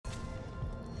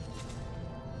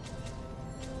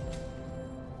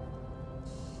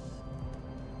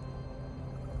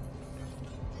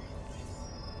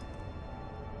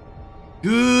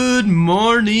Good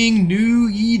morning, New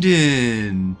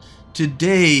Eden.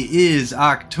 Today is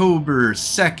October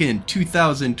 2nd,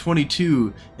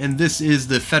 2022, and this is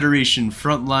the Federation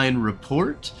Frontline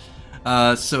Report.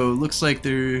 So it looks like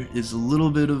there is a little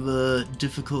bit of a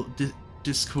difficulty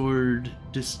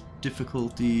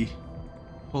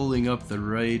pulling up the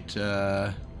right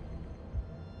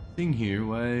thing here.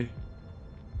 Where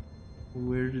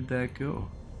did that go?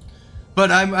 But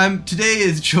I'm today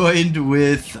is joined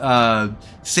with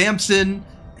Samson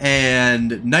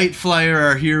and Nightflyer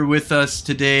are here with us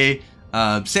today.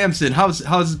 Samson,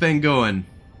 how's it been going?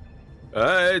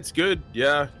 It's good.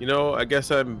 Yeah, I guess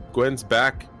Gwen's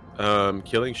back,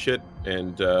 killing shit,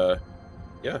 and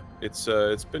yeah,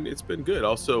 it's been good.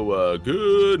 Also,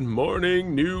 good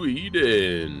morning, New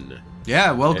Eden.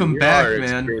 Yeah, welcome back,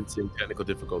 man. Experiencing technical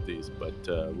difficulties, but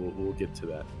we'll get to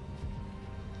that.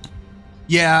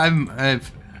 Yeah,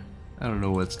 I don't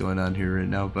know what's going on here right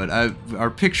now, but our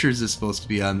pictures is supposed to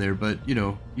be on there, but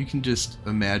you can just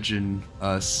imagine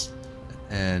us,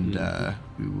 and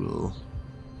we will.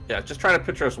 Yeah, just try to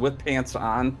picture us with pants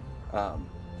on.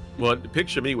 Well,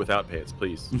 picture me without pants,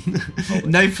 please.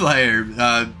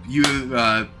 Nightflyer, you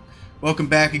welcome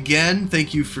back again.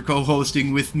 Thank you for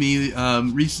co-hosting with me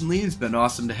recently. It's been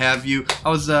awesome to have you.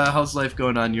 How's life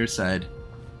going on your side?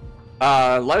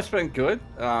 Life's been good,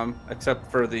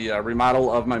 except for the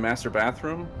remodel of my master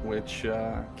bathroom, which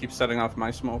keeps setting off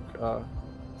my smoke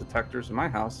detectors in my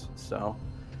house. So,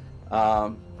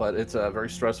 but it's a very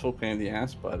stressful pain in the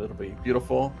ass, but it'll be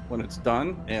beautiful when it's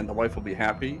done, and the wife will be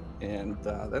happy, and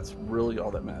that's really all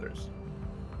that matters.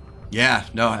 Yeah,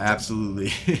 no,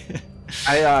 absolutely.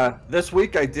 This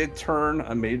week I did turn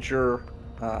a major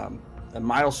a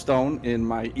milestone in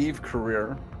my EVE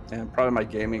career, and probably my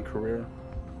gaming career.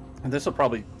 And this will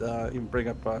probably even bring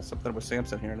up something with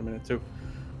Samson here in a minute too.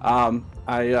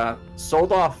 I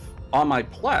sold off all my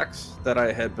Plex that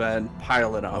I had been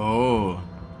piling up. Oh.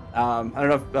 I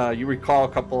don't know if you recall a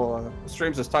couple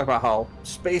streams that talk about how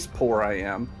space poor I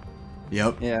am.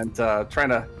 Yep. And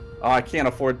I can't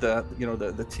afford the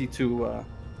T2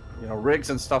 rigs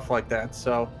and stuff like that.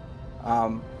 So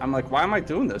I'm like, why am I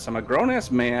doing this? I'm a grown-ass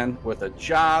man with a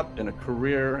job and a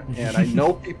career, and I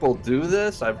know people do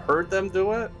this. I've heard them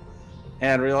do it.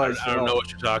 And realize I don't know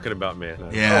what you're talking about, man.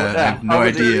 I have no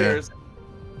idea.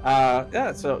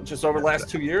 So just over the last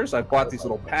 2 years, I've bought these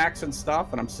little packs and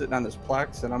stuff, and I'm sitting on this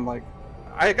Plex, and I'm like,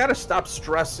 I got to stop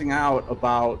stressing out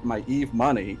about my EVE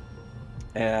money,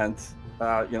 and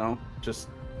just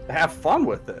have fun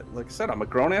with it. Like I said, I'm a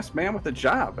grown-ass man with a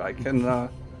job. I can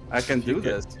do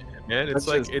this. Man, it's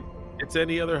it's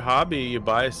any other hobby. You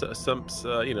buy some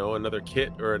another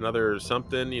kit or another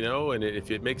something, and if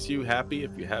it makes you happy,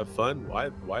 if you have fun, why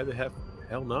the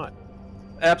hell not?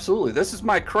 Absolutely. This is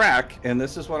my crack, and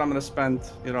this is what I'm going to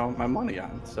spend, my money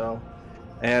on. So,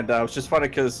 and it was just funny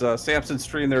because Samson's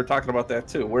stream, they were talking about that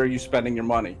too. Where are you spending your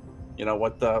money?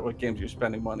 What games are you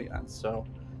spending money on? So,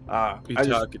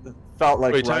 felt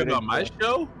like. Are you talking about my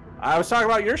show? I was talking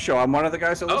about your show. I'm one of the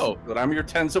guys that listen to it. I'm your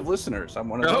tens of listeners. I'm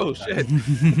one of those. Oh, shit.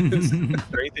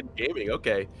 Strength in gaming.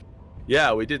 Okay.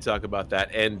 Yeah, we did talk about that.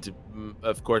 And,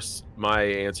 of course, my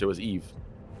answer was EVE.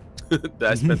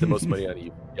 I spent the most money on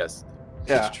EVE. Yes.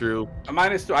 Yeah. It's true.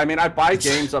 Mine is too. I mean, I buy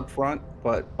games up front,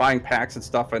 but buying packs and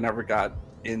stuff I never got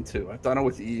into. I've done it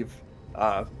with EVE.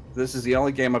 This is the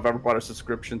only game I've ever bought a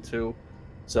subscription to.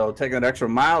 So taking an extra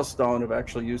milestone of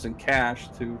actually using cash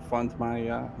to fund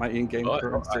my my in-game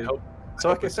currency.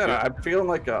 Like I said, I'm feeling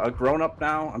like a grown-up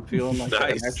now. I'm feeling like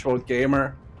an actual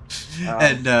gamer.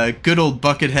 And good old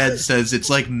Buckethead says it's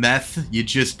like meth. You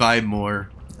just buy more.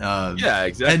 Yeah,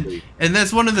 exactly. And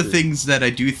that's one of the things that I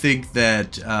do think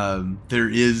that there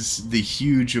is the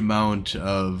huge amount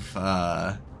of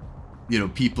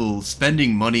people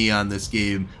spending money on this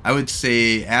game. I would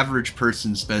say average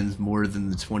person spends more than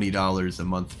the $20 a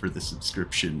month for the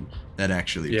subscription that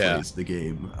actually plays the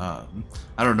game.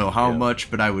 I don't know how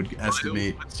much, but I would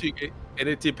estimate. And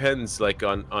it depends, like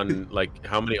on like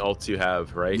how many alts you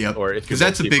have, right? Yep. Or because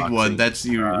that's a big one. That's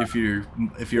if you're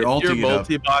alting it up.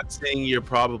 Multi-boxing, you're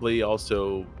probably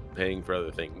also paying for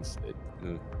other things. It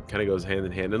kind of goes hand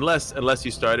in hand, unless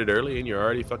you started early and you're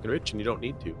already fucking rich and you don't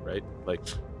need to, right? Like.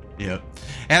 Yeah,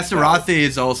 Astaroth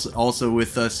is also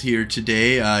with us here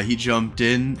today. He jumped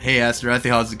in. Hey, Astaroth,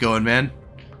 how's it going, man?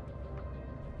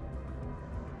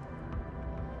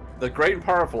 The great and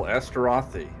powerful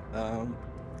Astaroth. I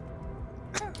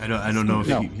don't know if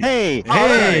no. he. Hey,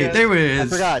 there it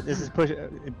is. I forgot. This is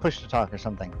push to talk or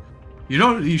something.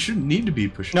 You shouldn't need to be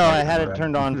pushing. No, I had it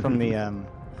turned on from the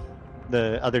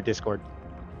other Discord.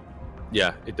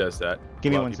 Yeah, it does that.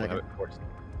 Give me 1 second.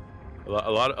 A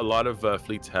lot of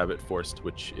fleets have it forced,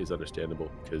 which is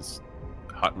understandable because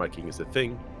hot miking is a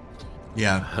thing.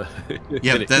 Yeah. And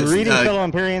Yeah, it- that's Greetings, fellow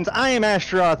Empyreans. I am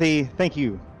Ashtarothi. Thank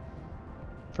you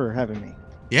for having me.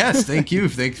 yes. Thank you.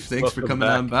 Thanks for Welcome coming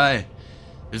back. on by.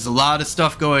 There's a lot of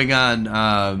stuff going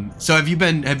on. So have you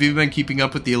been keeping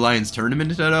up with the Alliance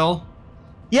tournament at all?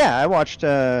 Yeah, I watched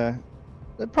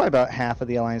probably about half of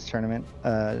the Alliance tournament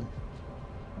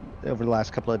over the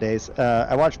last couple of days.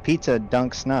 I watched Pizza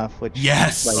dunk Snuff, which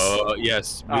Yes.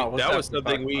 yes, Oh, that was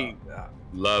definitely something we talk about,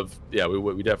 love. Yeah,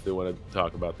 we definitely want to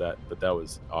talk about that. But that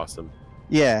was awesome.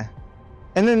 yeah,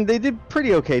 and then they did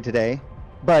pretty okay today.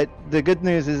 But the good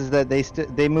news is that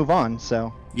they move on.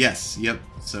 So Yes. Yep.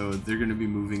 So they're going to be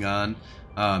moving on.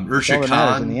 that's all Ursha that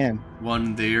matters in the Khan end.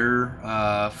 won their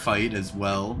fight as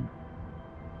well.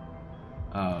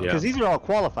 Yeah. Because these are all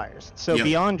qualifiers. So Yep.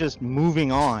 beyond just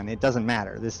moving on, it doesn't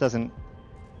matter. This doesn't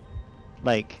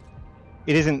it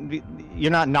isn't.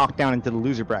 You're not knocked down into the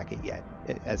loser bracket yet,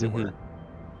 as it were.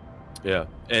 Yeah,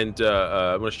 and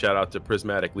I want to shout out to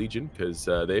Prismatic Legion because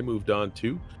they moved on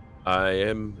too. I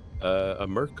am a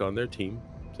merc on their team,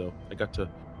 so I got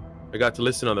to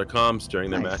listen on their comms during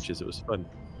their Nice. matches. It was fun.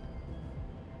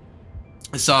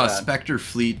 I saw a Bad. Spectre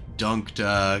fleet dunked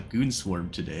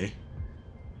Goonswarm today.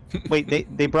 Wait,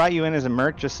 they brought you in as a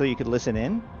merc just so you could listen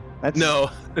in? That's No,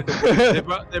 they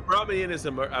brought me in as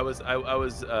a merc. I was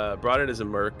brought in as a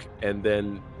merc, and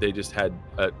then they just had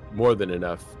more than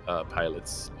enough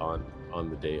pilots on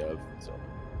the day of. So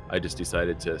I just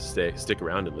decided to stick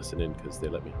around and listen in because they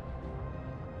let me.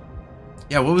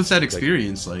 Yeah, what was that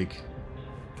experience like?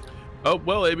 Oh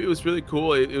well, it was really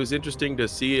cool. It was interesting to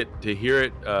see it, to hear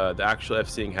it, the actual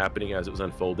FCing happening as it was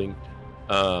unfolding.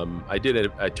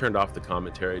 I turned off the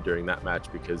commentary during that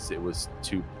match because it was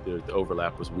the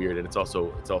overlap was weird, and it's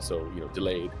also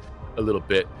delayed a little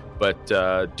bit. But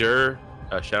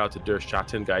shout out to Der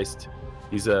Schattengeist.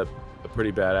 He's a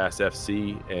pretty badass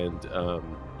FC, and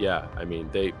yeah, I mean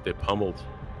they pummeled.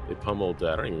 I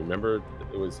don't even remember.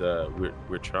 It was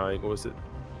we're trying. What was it?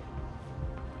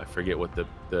 I forget what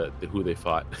the who they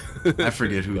fought. I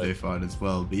forget who But they fought as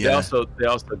well, but They yeah. also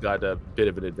got a bit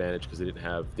of an advantage because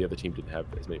the other team didn't have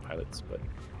as many pilots.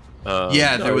 But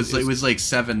Yeah, no, there was it was like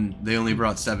 7. They only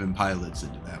brought 7 pilots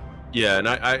into that one. yeah, and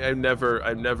I've never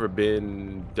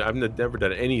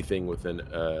done anything with an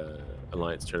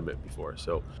alliance tournament before,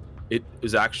 so it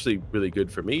was actually really good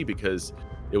for me because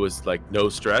it was like no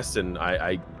stress, and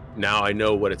I now I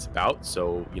know what it's about.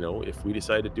 So if we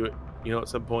decide to do it, at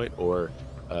some point, or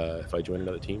if I join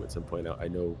another team at some point, I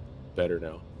know better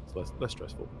now. It's less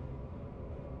stressful.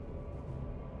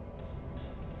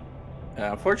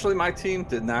 Unfortunately, my team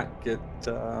did not get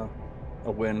a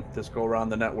win this go around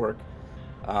the network.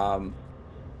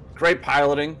 Great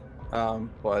piloting,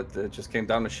 but it just came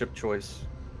down to ship choice,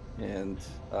 and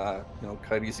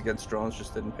Coyotes against drones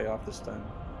just didn't pay off this time.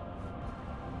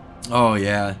 Oh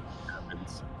yeah.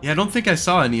 Happens. Yeah, I don't think I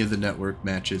saw any of the network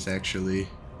matches actually.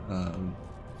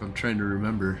 I'm trying to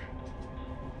remember.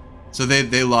 So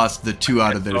they lost the 2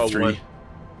 out of their saw 3. one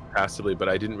passively, but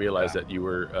I didn't realize that you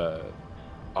were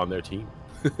on their team.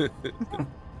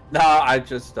 No, I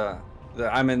just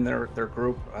I'm in their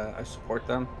group. I support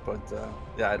them, but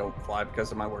I don't fly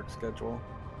because of my work schedule.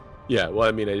 Yeah, well,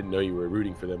 I mean, I didn't know you were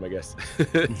rooting for them, I guess.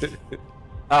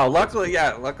 Oh, luckily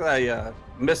I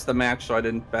missed the match, so I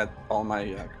didn't bet all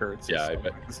my currency. Yeah, so I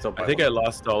bet. can still buy I think one. I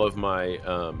lost all of my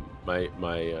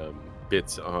my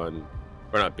bits on,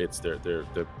 or not bits. They're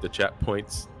the chat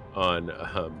points on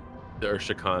the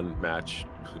Ursha Khan match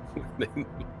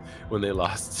when they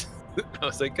lost. I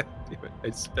was like, God damn it! I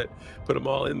just put them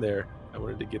all in there. I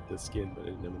wanted to get the skin, but I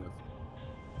didn't have enough.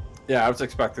 Yeah, I was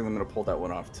expecting them to pull that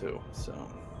one off too. So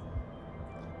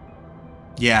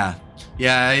Yeah.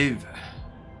 I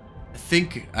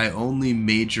think I only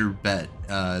major bet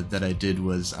that I did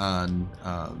was on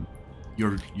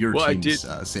your Well, I team's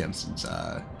did- Samson's.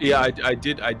 Yeah, I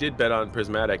did bet on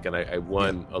Prismatic, and I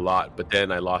won a lot, but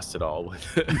then I lost it all with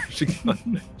Ursha Khan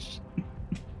match.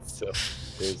 So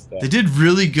there's that. They did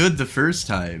really good the first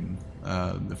time.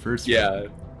 The first Yeah,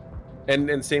 one.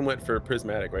 and same went for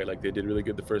Prismatic, right? Like they did really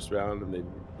good the first round, and they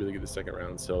did really good the second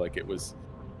round. So like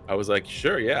I was like,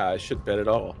 sure, yeah, I should bet it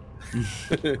all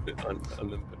on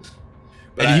them.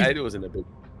 But And it wasn't a big.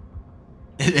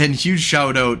 And huge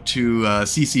shout out to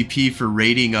CCP for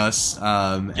rating us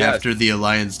after the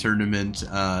Alliance tournament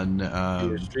on. We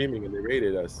were streaming and they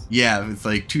rated us. Yeah, it's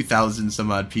like 2,000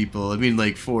 some odd people. I mean,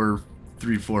 like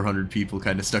 400 people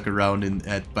kind of stuck around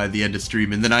by the end of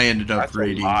stream, and then I ended up That's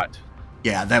rating. a lot.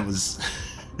 Yeah, that was.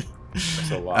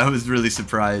 That's a lot. I was really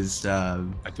surprised. I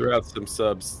threw out some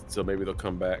subs, so maybe they'll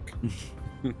come back.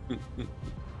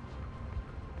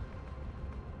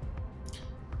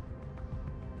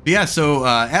 Yeah, so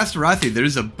Astarothi,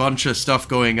 there's a bunch of stuff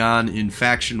going on in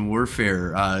faction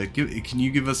warfare. Can you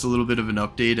give us a little bit of an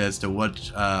update as to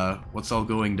what's all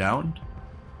going down?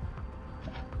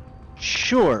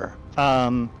 Sure.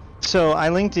 So I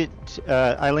linked it.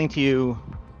 I linked you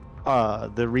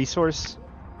the resource,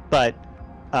 but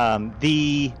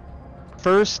the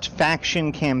first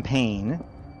faction campaign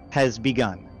has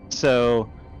begun. So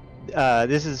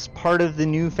this is part of the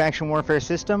new faction warfare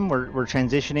system. We're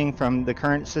transitioning from the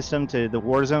current system to the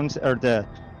war zones or the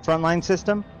frontline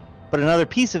system. But another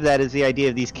piece of that is the idea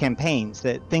of these campaigns,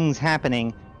 that things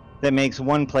happening that makes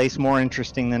one place more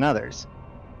interesting than others.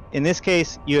 In this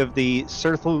case, you have the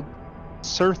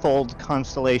Surthold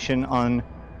constellation on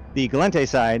the Gallente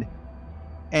side,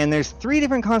 and there's 3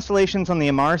 different constellations on the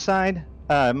Amar side,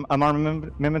 Amar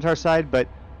Mimitar side, but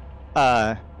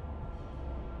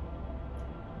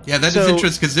yeah, that is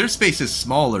interesting because their space is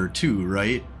smaller too,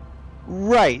 right?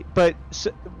 Right, but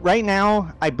right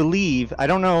now, I believe, I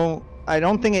don't know, I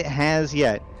don't think it has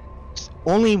yet.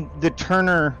 Only the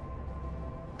Turner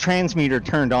transmuter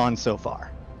turned on so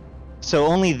far. So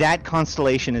only that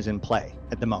constellation is in play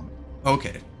at the moment.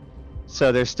 Okay.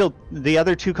 So there's still the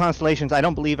other 2 constellations. I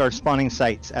don't believe are spawning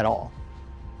sites at all.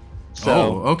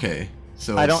 So okay.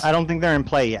 So I don't think they're in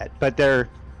play yet. But there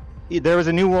was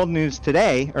a New World News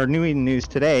today, or New Eden News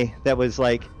today, that was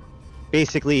like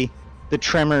basically the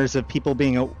tremors of people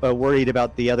being worried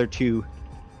about the other 2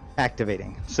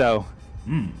 activating. So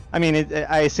I mean,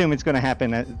 I assume it's going to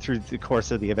happen through the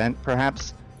course of the event,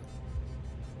 perhaps.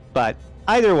 But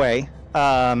either way,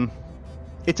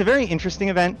 it's a very interesting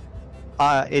event.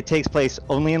 It takes place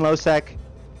only in low-sec,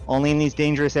 only in these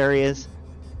dangerous areas.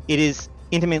 It is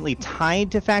intimately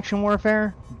tied to faction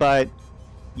warfare, but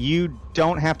you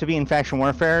don't have to be in faction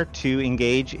warfare to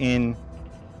engage in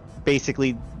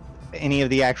basically any of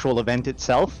the actual event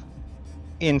itself.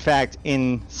 In fact,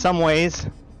 in some ways,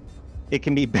 it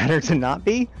can be better to not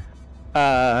be,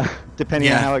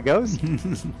 depending on how it goes.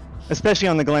 Especially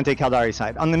on the Gallente Caldari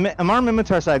side. On the Amar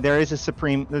Mimitar side,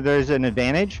 there's an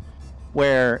advantage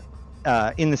where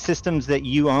in the systems that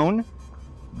you own,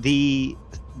 the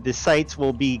sites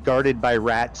will be guarded by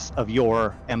rats of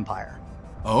your empire.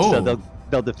 Oh. So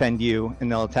they'll defend you and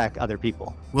they'll attack other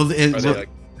people. Well, are they like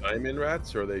diamond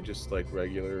rats, or are they just like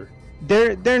regular?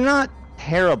 They're not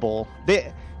terrible.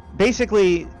 They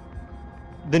basically,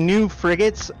 the new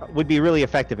frigates would be really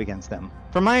effective against them.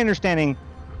 From my understanding,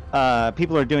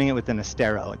 people are doing it with an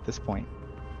Astero at this point.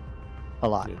 A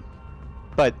lot. Yeah.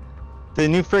 But the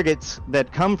new frigates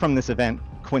that come from this event,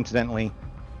 coincidentally,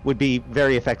 would be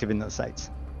very effective in those sites.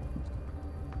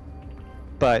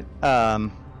 But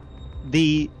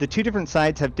the 2 different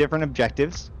sides have different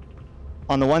objectives.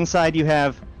 On the one side, you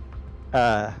have,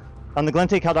 on the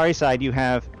Gallente Caldari side, you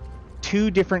have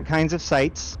 2 different kinds of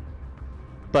sites,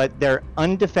 but they're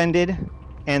undefended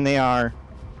and they are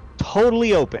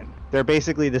totally open. They're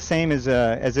basically the same as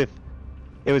if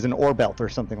it was an ore belt or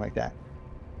something like that.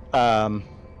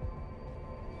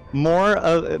 More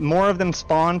of them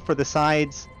spawn for the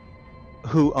sides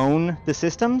who own the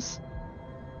systems,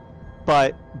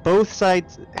 but both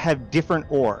sides have different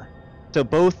ore. So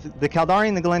both the Caldari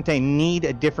and the Gallente need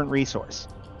a different resource.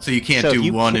 So you can't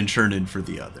do one and churn in for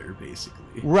the other,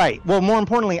 basically. Right. Well, more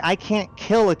importantly, I can't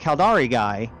kill a Caldari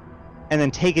guy and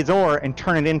then take his ore and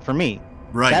turn it in for me.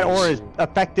 Right. That ore is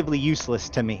effectively useless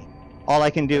to me. All I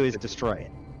can do is destroy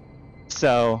it.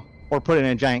 So, or put it in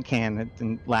a giant can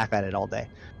and laugh at it all day.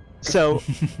 So,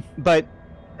 but,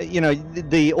 you know,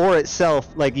 the ore itself,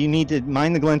 like, you need to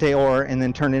mine the Gallente ore and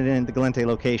then turn it into the Gallente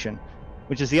location,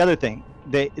 which is the other thing.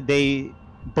 They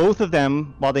both of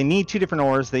them, while they need 2 different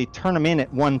ores, they turn them in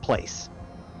at one place.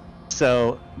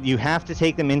 So you have to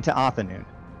take them into Athenoon,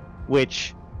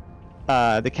 which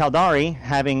the Caldari,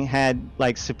 having had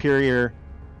like superior,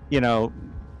 you know,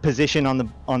 position on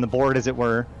the board, as it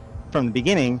were, from the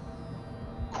beginning,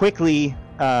 quickly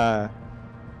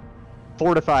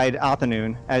fortified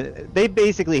Athenoon. They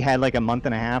basically had like a month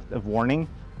and a half of warning,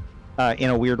 in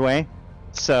a weird way.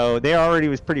 So they already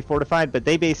was pretty fortified, but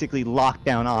they basically locked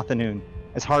down Athenoon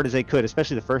as hard as they could,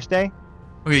 especially the first day.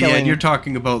 Okay, yeah, and you're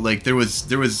talking about like there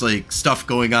was like stuff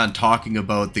going on talking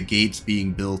about the gates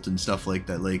being built and stuff like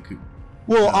that. Like,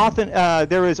 well, often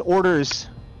there was orders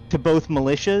to both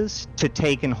militias to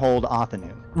take and hold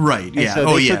Athenoon. Right. And yeah.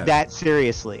 so they took that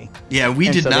seriously. Yeah, we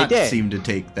did not seem to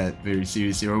take that very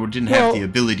seriously, or didn't have the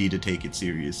ability to take it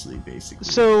seriously, basically.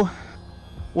 So,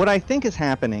 what I think is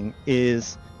happening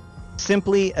is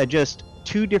simply just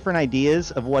 2 different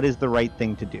ideas of what is the right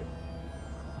thing to do.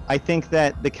 I think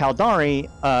that the Caldari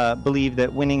believe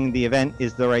that winning the event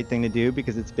is the right thing to do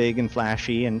because it's big and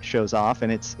flashy and shows off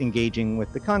and it's engaging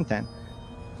with the content.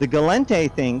 The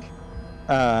Gallente think,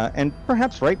 and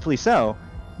perhaps rightfully so,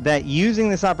 that using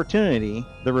this opportunity,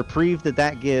 the reprieve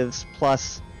that gives,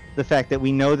 plus the fact that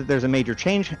we know that there's a major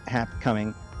change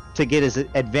coming, to get as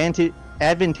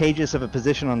advantageous of a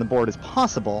position on the board as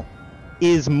possible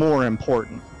is more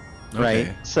important, right?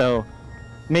 Okay. So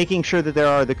making sure that there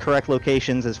are the correct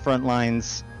locations as front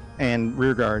lines and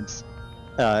rear guards,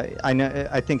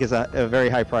 I think is a very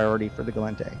high priority for the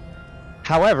Gallente.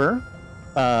 However,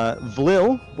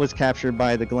 Vlil was captured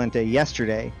by the Gallente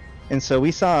yesterday, and so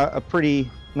we saw a pretty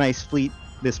nice fleet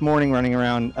this morning running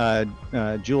around.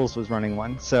 Jules was running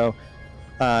one. So,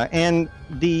 and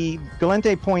the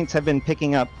Gallente points have been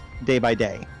picking up day by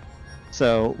day.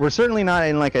 So we're certainly not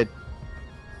in like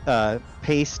a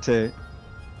pace to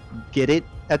get it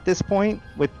at this point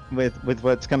with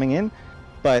what's coming in,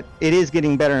 but it is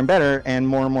getting better and better, and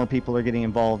more people are getting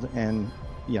involved, and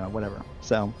whatever.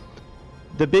 So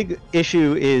the big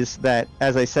issue is that,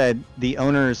 as I said, the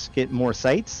owners get more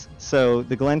sites. So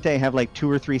the Gallente have like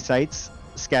 2 or 3 sites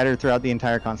scattered throughout the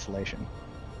entire constellation.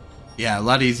 Yeah, a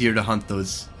lot easier to hunt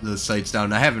those sites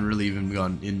down. I haven't really even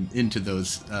gone into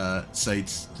those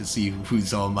sites to see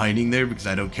who's all mining there, because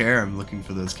I don't care. I'm looking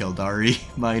for those Caldari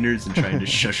miners and trying to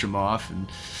shush them off and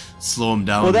slow them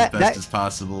down as best as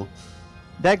possible.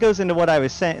 That goes into what I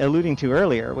was alluding to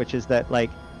earlier, which is that, like,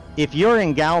 if you're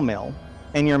in Gal Mill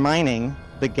and you're mining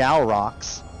the Gal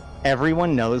rocks,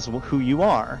 everyone knows who you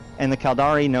are, and the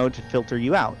Caldari know to filter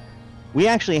you out. We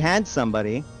actually had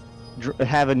somebody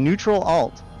have a neutral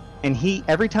alt, and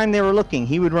every time they were looking,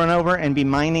 he would run over and be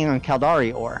mining on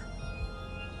Caldari ore.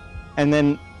 And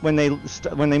then when they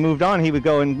moved on, he would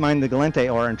go and mine the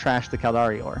Gallente ore and trash the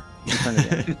Caldari ore and turn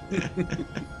it in.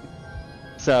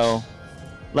 So,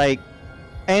 like,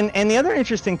 and the other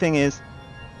interesting thing is,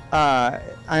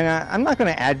 I'm not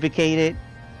going to advocate it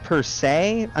per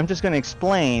se. I'm just going to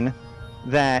explain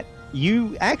that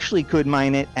you actually could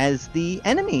mine it as the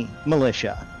enemy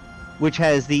militia, which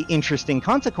has the interesting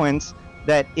consequence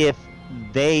that if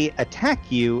they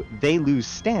attack you, they lose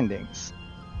standings.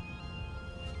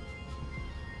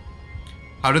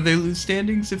 How do they lose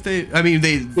standings if they? I mean,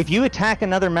 If you attack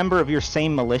another member of your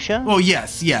same militia. Oh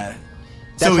yes, yeah.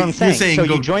 That's what I'm saying. You're saying so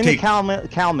you join the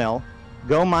Cal Mill,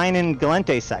 go mine in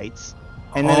Gallente sites,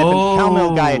 and then if a Cal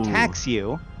Mill guy attacks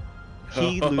you,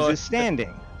 he loses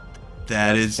standing.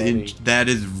 That is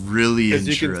really interesting.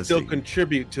 Because you can still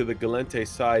contribute to the Gallente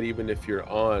side even if you're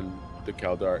on the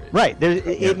Caldari. Right.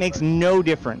 It makes no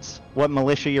difference what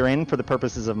militia you're in for the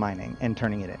purposes of mining and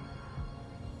turning it in.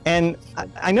 And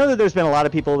I know that there's been a lot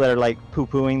of people that are like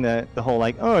poo-pooing the whole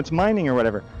like, oh, it's mining or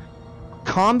whatever.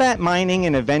 Combat mining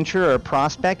an adventure or a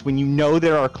prospect when you know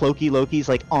there are Cloaky Lokis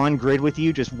like on grid with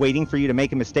you just waiting for you to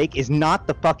make a mistake is not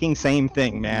the fucking same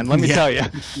thing, man. Let me tell you.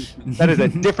 That is a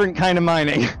different kind of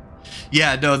mining.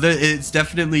 Yeah, no, it's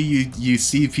definitely you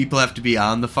see people have to be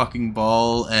on the fucking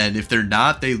ball, and if they're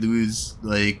not, they lose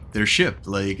like their ship,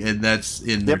 like, and that's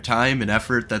in their time and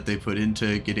effort that they put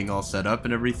into getting all set up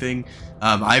and everything.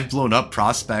 I've blown up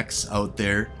prospects out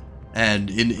there, and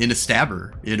in a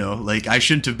stabber, like I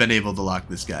shouldn't have been able to lock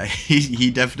this guy. He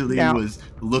definitely was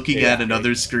looking at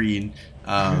another screen,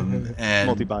 and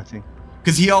multi-boxing,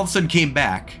 because he all of a sudden came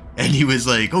back and he was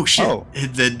like, oh shit,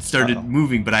 and then started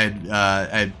moving, but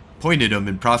I pointed him,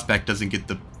 and prospect doesn't get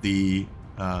the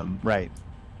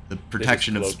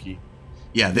protection of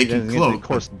they can cloak,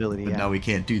 course ability, but now we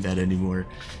can't do that anymore.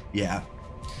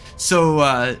 So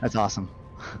that's awesome.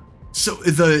 So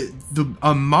the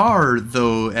Amarr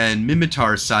though and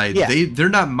Minmatar side, they're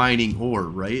not mining ore,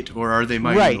 right? Or are they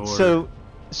mining ore? Right.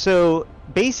 So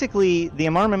basically the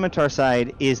Amarr Minmatar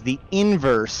side is the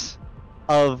inverse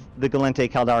of the Gallente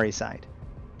Caldari side.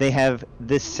 They have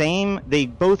they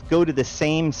both go to the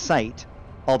same site,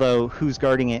 although who's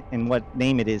guarding it and what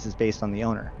name it is based on the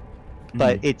owner.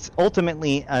 But it's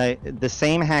ultimately the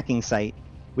same hacking site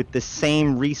with the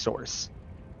same resource.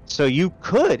 So you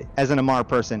could, as an Amarr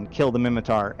person, kill the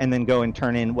Minmatar and then go and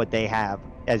turn in what they have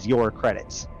as your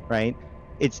credits, right?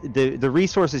 It's the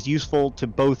resource is useful to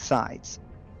both sides.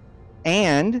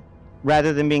 And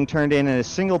rather than being turned in at a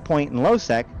single point in low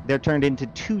sec, they're turned into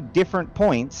 2 different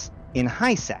points in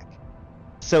high sec.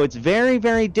 So it's very,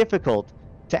 very difficult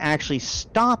to actually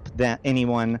stop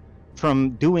anyone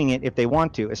from doing it if they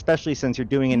want to, especially since you're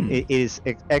doing it is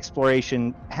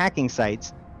exploration hacking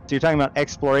sites. So you're talking about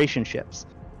exploration ships.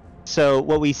 So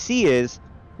what we see is,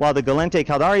 while the Gallente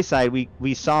Caldari side,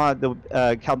 we saw the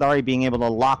Caldari being able to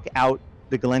lock out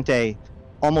the Gallente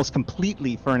almost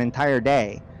completely for an entire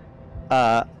day.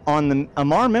 On the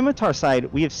Amarr Minmatar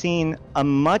side, we have seen a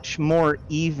much more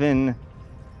even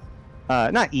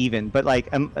not even, but like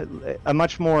a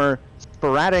much more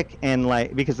sporadic, and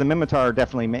like, because the Minmatar are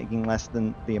definitely making less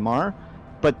than the Amarr,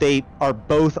 but they are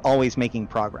both always making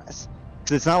progress.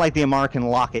 Because it's not like the Amarr can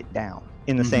lock it down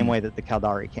in the same way that the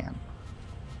Caldari can.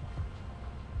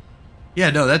 Yeah,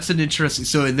 no, that's an interesting.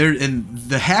 So in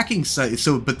the hacking site.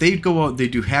 So, but they go out. They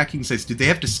do hacking sites. Do they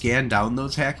have to scan down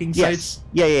those hacking sites?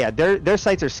 Yeah. Their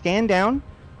sites are scanned down.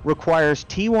 Requires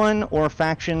T1 or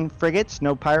faction frigates,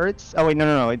 no pirates. Oh wait,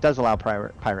 no. It does allow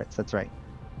pirates. That's right.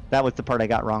 That was the part I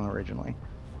got wrong originally.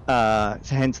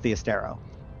 Hence the Astero.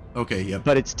 Okay. Yep.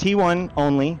 But it's T1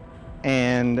 only,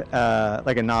 and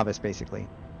like a novice basically,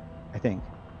 I think.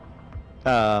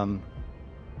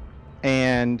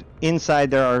 And inside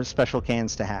there are special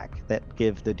cans to hack that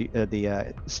give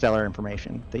the stellar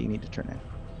information that you need to turn in.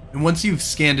 And once you've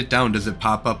scanned it down, does it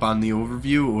pop up on the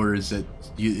overview, or is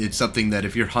it's something that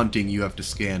if you're hunting you have to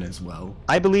scan as well?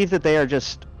 I believe that they are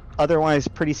just otherwise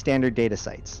pretty standard data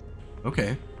sites.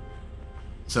 Okay.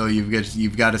 So you've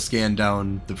got to scan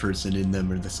down the person in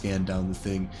them, or the scan down the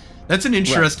thing. That's an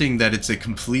interesting that it's a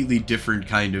completely different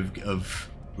kind of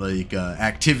like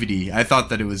activity. I thought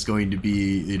that it was going to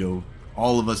be,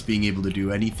 all of us being able to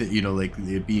do anything, like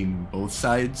it being both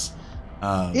sides.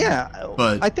 But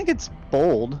I think it's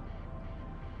bold.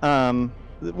 One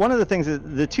of the things is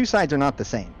the two sides are not the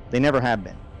same. They never have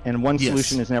been, and one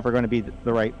solution is never going to be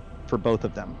the right for both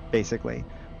of them, basically.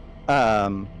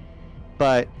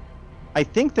 But I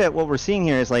think that what we're seeing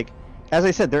here is, like, as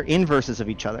I said, they're inverses of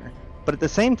each other, but at the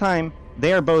same time,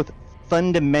 they are both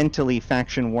fundamentally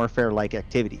faction warfare-like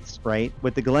activities, right?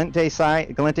 With the Gallente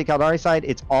Caldari side,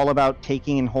 it's all about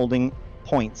taking and holding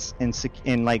points and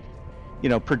like,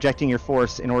 projecting your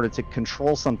force in order to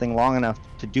control something long enough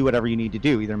to do whatever you need to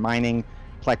do, either mining,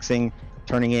 plexing,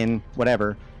 turning in,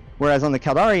 whatever. Whereas on the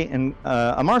Caldari and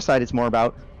Amarr side, it's more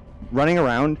about running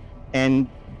around and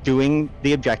doing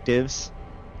the objectives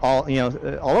all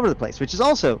over the place, which is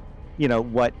also,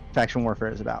 what faction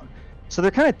warfare is about. So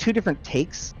they're kind of two different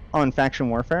takes on faction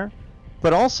warfare,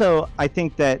 but also I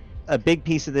think that a big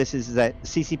piece of this is that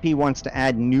CCP wants to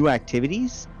add new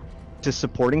activities to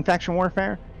supporting faction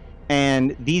warfare,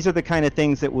 and these are the kind of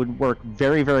things that would work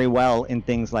very, very well in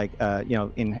things like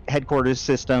in headquarters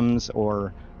systems,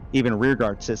 or even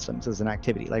rearguard systems as an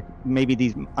activity. Like maybe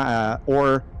these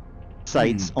ore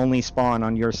sites only spawn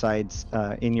on your sides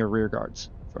in your rearguards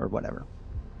or whatever.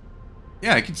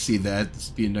 Yeah, I could see that. This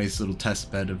would be a nice little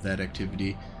test bed of that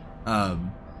activity.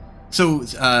 So,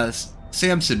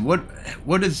 Samson,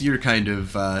 what is your kind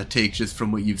of take just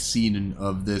from what you've seen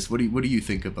of this? What do you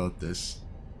think about this?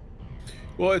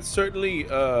 Well, it's certainly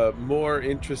more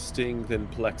interesting than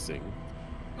plexing,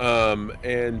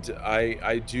 and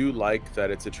I do like that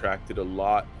it's attracted a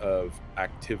lot of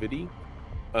activity,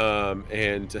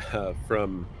 and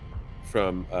from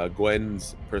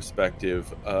Gwen's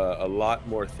perspective, a lot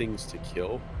more things to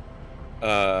kill,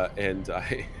 and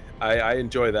I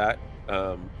enjoy that.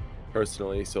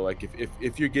 Personally, so like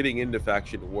if you're getting into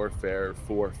faction warfare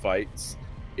for fights,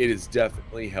 it is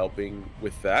definitely helping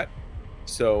with that.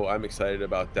 So I'm excited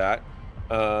about that.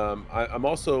 I'm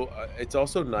also it's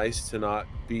also nice to not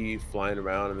be flying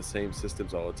around in the same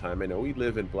systems all the time. I know we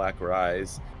live in Black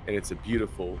Rise, and it's a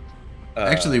beautiful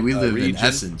actually we live region. in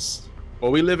Essence.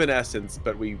 Well, we live in Essence,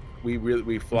 but we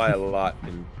fly a lot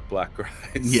in Black Rise.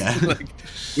 Yeah. Like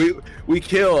we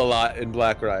kill a lot in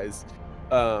Black Rise.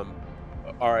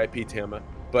 R.I.P. Tama,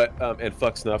 but and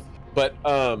fuck Snuff, but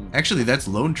actually that's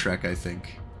Lone Trek, I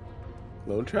think.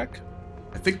 Lone Trek?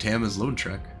 I think Tama's Lone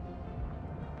Trek.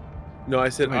 No, I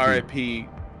said R.I.P.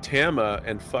 Tama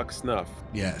and fuck Snuff.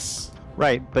 Yes.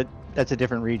 Right, but that's a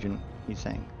different region. He's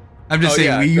saying. I'm just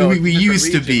saying we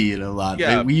used to be in a lot.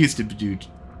 Yeah. Right? We used to do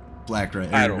Black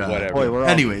Rise. I don't know, whatever. Boy, we're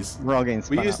all getting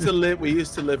spun We used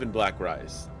to live in Black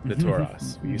Rise, the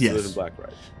Tauros. We used to live in Black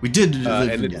Rise. We did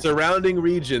live and in the surrounding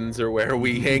regions are where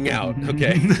we hang out.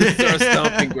 Okay, it's our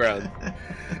stomping ground.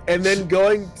 And then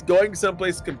going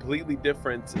someplace completely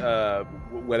different,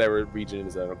 whatever region it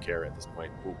is, I don't care at this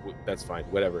point. That's fine,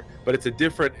 whatever. But it's a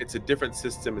different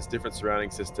system. It's different surrounding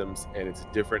systems, and it's a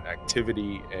different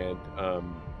activity. And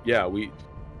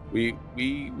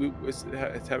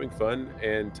it's having fun,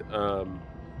 and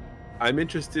I'm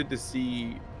interested to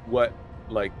see what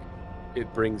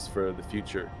it brings for the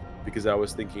future, because I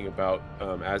was thinking about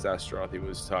as Astarothi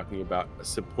was talking about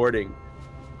supporting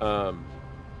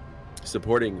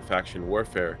faction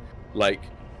warfare, like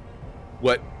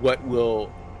what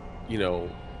will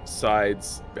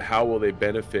sides, how will they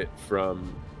benefit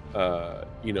from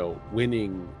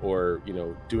winning or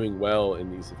doing well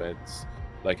in these events?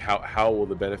 Like how will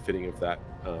the benefiting of that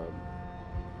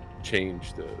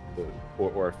change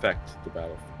or affect the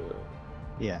battle,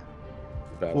 Yeah.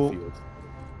 Battlefield.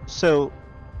 So,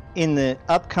 in the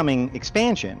upcoming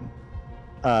expansion,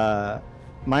 my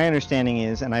understanding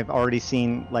is, and I've already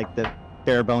seen like the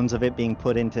bare bones of it being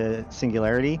put into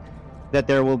Singularity, that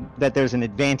there's an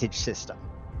advantage system.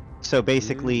 So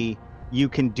basically, you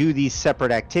can do these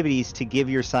separate activities to give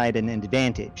your side an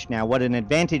advantage. Now, what an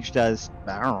advantage does,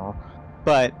 I don't know,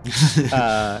 but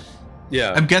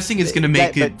yeah, I'm guessing it's going to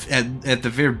make at the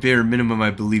very bare minimum,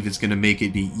 I believe it's going to make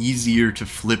it be easier to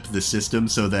flip the system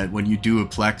so that when you do a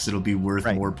Plex, it'll be worth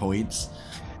more points.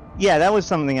 Yeah, that was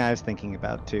something I was thinking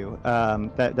about too.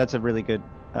 That's a really good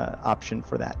option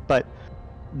for that. But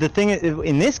the thing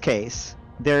in this case,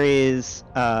 there is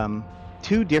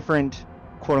 2 different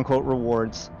quote-unquote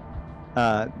rewards.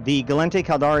 The Gallente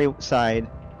Caldari side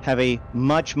have a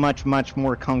much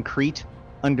more concrete,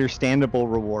 understandable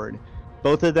reward.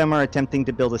 Both of them are attempting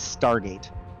to build a Stargate,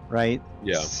 right?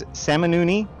 Yeah.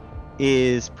 Samanuni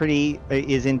is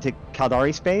into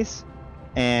Caldari space,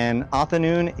 and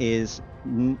Athenoon is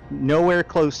nowhere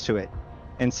close to it.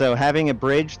 And so having a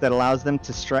bridge that allows them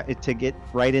to get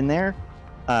right in there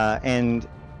and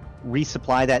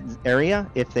resupply that area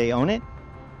if they own it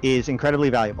is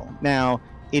incredibly valuable. Now,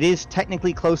 it is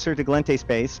technically closer to Gallente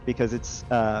space because it's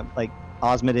like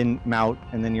Osmodin, Maut,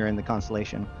 and then you're in the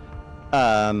constellation.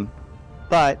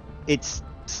 But it's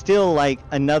still like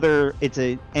it's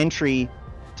an entry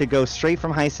to go straight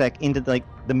from HiSec into like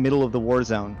the middle of the war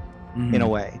zone in a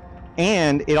way.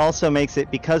 And it also makes it,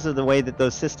 because of the way that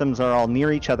those systems are all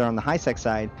near each other on the HiSec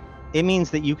side, it means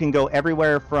that you can go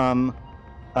everywhere from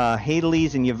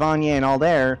Hades and Yvonne and all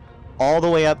there, all the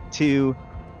way up to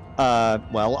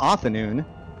Athenoon,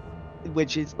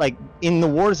 which is like in the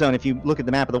war zone. If you look at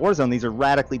the map of the war zone, these are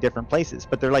radically different places,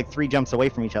 but they're like 3 jumps away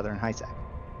from each other in HiSec.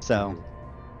 So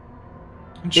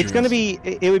it's going to be,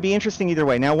 it would be interesting either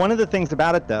way. Now, one of the things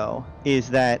about it though is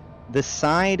that the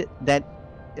side that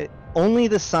only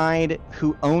the side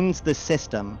who owns the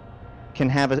system can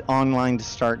have an online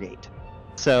Stargate.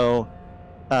 So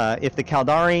if the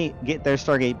Caldari get their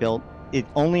Stargate built, it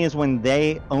only is when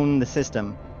they own the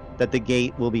system that the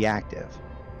gate will be active.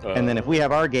 And then if we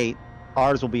have our gate,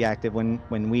 ours will be active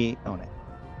when we own it.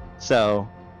 So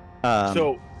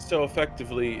so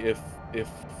effectively, if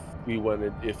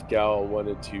Gal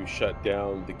wanted to shut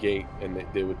down the gate, and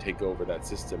they would take over that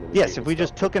system. And yes, if we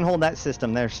just took and hold that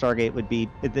system, their Stargate would be,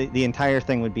 the entire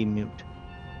thing would be nuked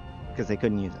because they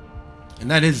couldn't use it.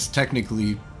 And that is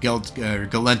technically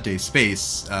Gallente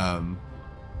space.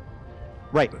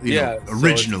 Right.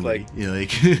 Originally. So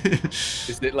like,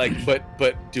 is it like,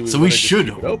 but do we? So we should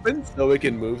keep it open so we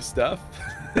can move stuff.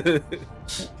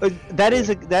 That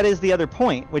is the other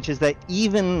point, which is that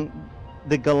even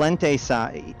the Gallente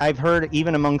side, I've heard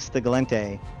even amongst the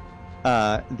Gallente,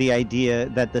 the idea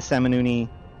that the Samanuni,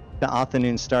 the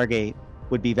Athenoon Stargate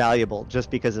would be valuable just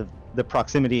because of the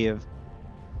proximity of,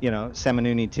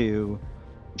 Samanuni to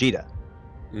Jita.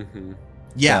 Mm-hmm.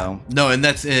 Yeah. So, no, and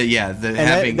that's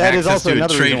having that is access also to a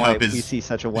another trade reason why hub we see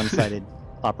such a one-sided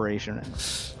operation,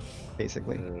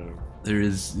 basically. There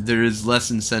is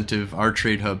less incentive. Our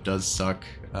trade hub does suck.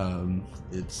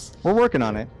 We're working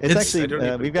on it. It's actually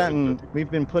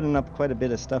we've been putting up quite a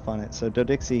bit of stuff on it. So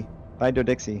Dodixie, buy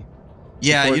Dodixie.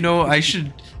 Yeah, I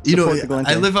should.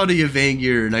 I live out of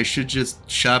Yvangir, and I should just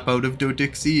shop out of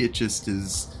Dodixie. It just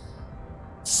is.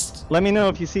 Let me know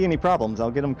if you see any problems.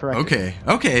 I'll get them corrected.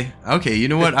 Okay. You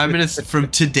know what? I'm gonna from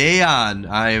today on.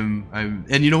 I'm.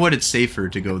 And you know what? It's safer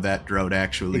to go that route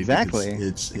actually. Exactly.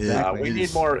 We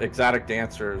need more exotic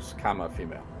dancers,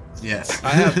 female. Yes. I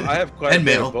have quite and a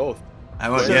bit male. of both.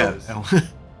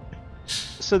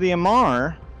 So the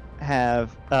Amarr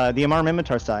have the Amarr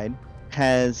Minmatar side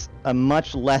has a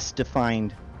much less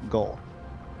defined goal.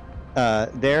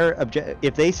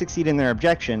 If they succeed in their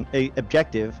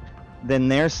objective, then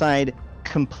their side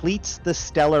completes the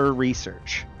stellar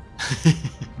research,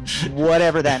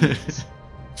 whatever that means.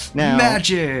 Now,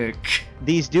 magic.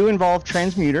 These do involve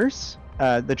transmuters.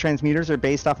 The transmuters are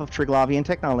based off of Triglavian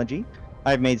technology.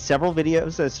 I've made several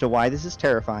videos as to why this is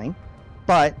terrifying.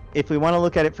 But if we want to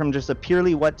look at it from just a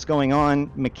purely what's going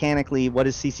on mechanically, what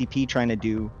is CCP trying to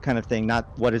do kind of thing, not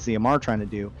what is the Amarr trying to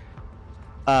do,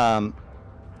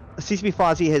 CCP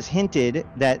Fozzie has hinted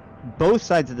that both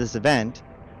sides of this event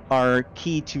are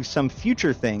key to some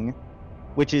future thing,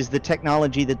 which is the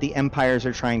technology that the empires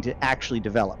are trying to actually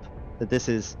develop. That this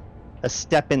is a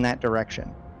step in that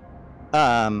direction.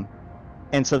 And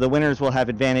so the winners will have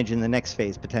advantage in the next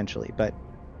phase potentially. But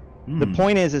the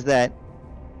point is that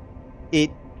it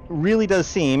really does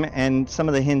seem, and some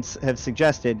of the hints have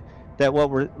suggested, that what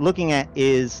we're looking at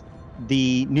is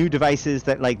the new devices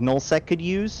that like Nullsec could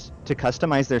use to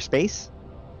customize their space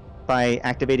by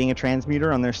activating a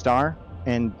transmuter on their star,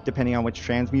 and depending on which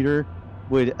transmuter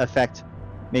would affect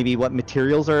maybe what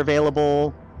materials are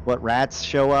available, what rats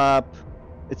show up,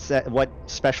 what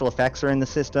special effects are in the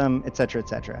system, etc.,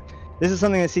 etc. This is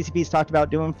something that CCP's talked about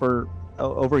doing for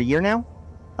over a year now.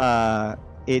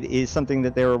 It is something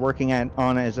that they were working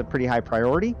on as a pretty high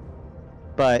priority.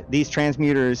 But these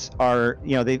transmuters are,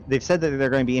 they've said that they're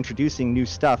going to be introducing new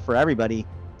stuff for everybody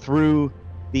through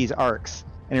these arcs.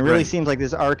 And it really seems like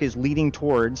this arc is leading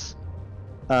towards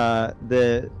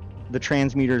the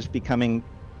transmuters becoming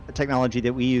a technology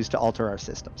that we use to alter our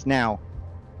systems. Now,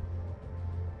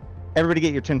 everybody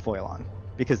get your tinfoil on,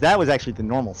 because that was actually the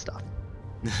normal stuff.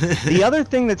 The other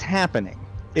thing that's happening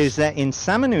is that in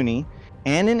Samanuni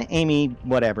and in Amy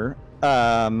whatever,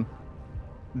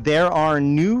 there are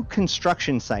new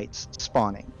construction sites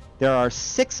spawning. There are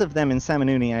 6 of them in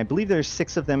Samanuni, and I believe there's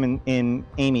 6 of them in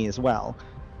Amy as well.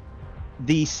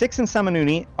 The 6 in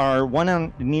Samanuni are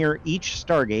one near each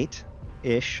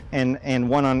Stargate-ish, and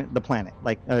one on the planet,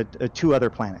 like 2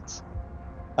 other planets.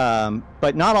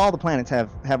 But not all the planets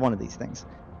have one of these things.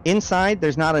 Inside,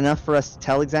 there's not enough for us to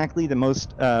tell exactly. The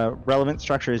most relevant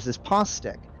structure is this pause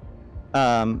stick.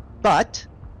 But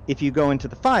if you go into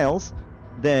the files,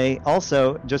 they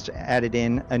also just added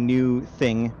in a new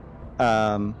thing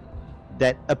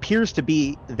that appears to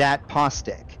be that pause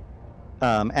stick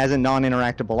as a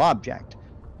non-interactable object.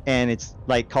 And it's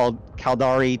like called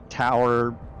Caldari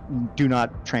Tower Do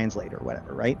Not Translate or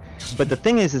whatever, right? But the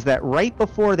thing is that right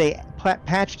before they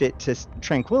patched it to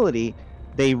Tranquility,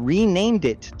 they renamed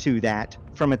it to that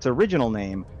from its original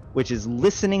name, which is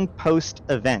Listening Post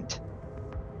Event.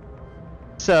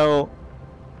 So,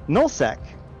 Nullsec,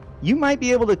 you might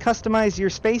be able to customize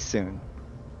your space soon,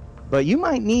 but you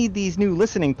might need these new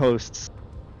listening posts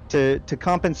to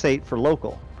compensate for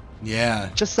local. Yeah.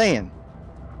 Just saying.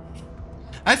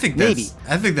 I think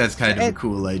that's kind of a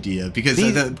cool idea, because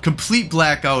the complete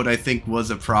blackout, I think, was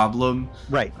a problem.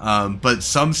 Right. But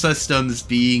some systems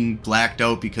being blacked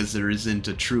out because there isn't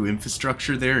a true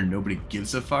infrastructure there and nobody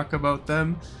gives a fuck about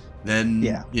them, then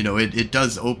it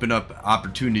does open up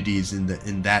opportunities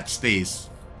in that space,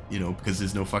 because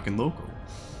there's no fucking local.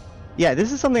 Yeah,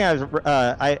 this is something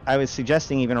I was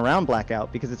suggesting even around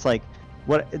blackout, because it's like,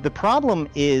 what the problem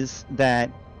is that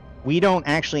we don't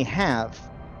actually have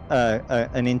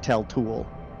an Intel tool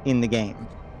in the game.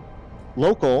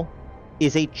 Local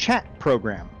is a chat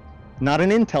program, not an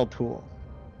Intel tool.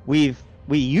 We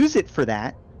use it for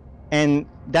that, and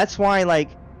that's why, like,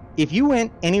 if you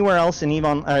went anywhere else in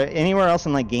anywhere else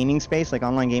in like gaming space, like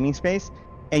online gaming space,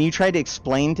 and you tried to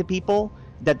explain to people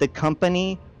that the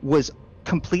company was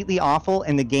completely awful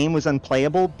and the game was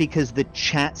unplayable because the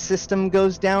chat system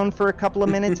goes down for a couple of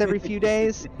minutes every few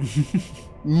days,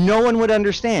 no one would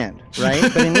understand, right?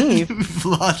 But in Eve, we've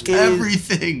lost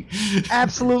everything.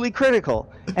 Absolutely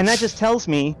critical. And that just tells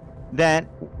me that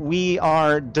we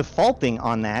are defaulting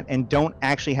on that and don't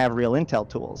actually have real Intel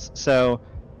tools. So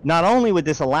not only would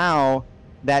this allow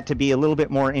that to be a little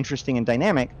bit more interesting and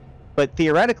dynamic, but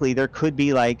theoretically there could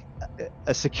be like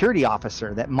a security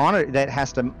officer that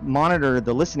has to monitor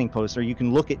the listening posts, or you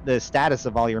can look at the status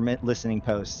of all your listening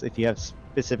posts if you have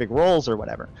specific roles or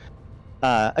whatever.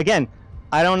 Again,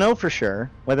 I don't know for sure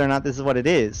whether or not this is what it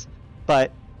is,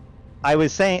 but I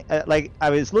was saying, I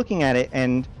was looking at it,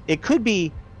 and it could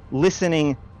be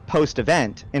listening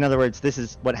post-event. In other words, this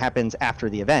is what happens after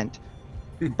the event.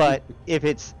 But if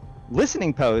it's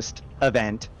listening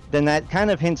post-event, then that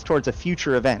kind of hints towards a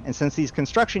future event. And since these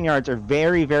construction yards are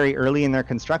very, very early in their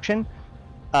construction,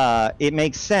 it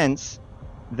makes sense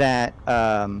that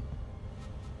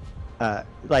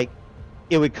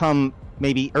it would come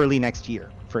maybe early next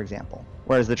year, for example,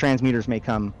 whereas the transmuters may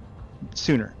come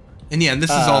sooner. And yeah, and this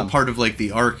is all part of like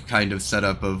the arc kind of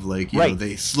setup of like, you know,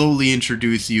 they slowly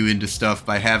introduce you into stuff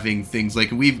by having things like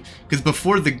because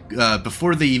before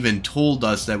they even told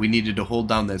us that we needed to hold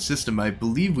down that system, I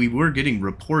believe we were getting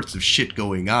reports of shit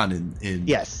going on in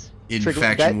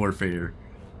faction warfare.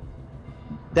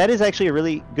 That is actually a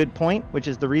really good point, which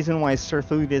is the reason why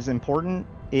Surfood is important,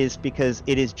 is because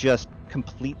it is just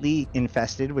completely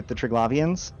infested with the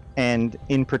Triglavians, and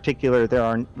in particular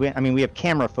we have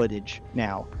camera footage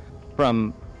now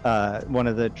from one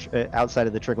of the outside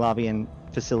of the Triglavian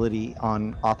facility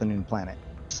on Othanoon planet.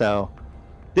 So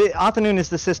the Othanoon is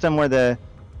the system where the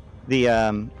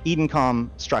Edencom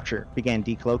structure began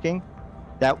decloaking.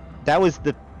 That was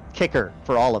the kicker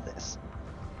for all of this.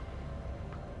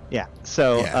 Yeah.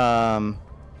 So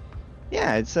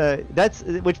that's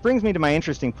which brings me to my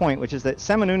interesting point, which is that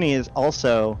Samanuni is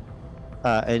also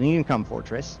an Edencom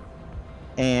fortress,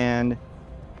 and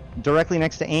directly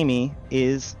next to Amy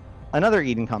is another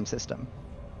Edencom system.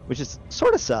 which is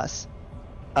sort of sus.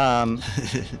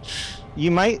 You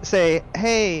might say,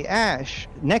 hey, Ash,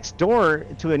 next door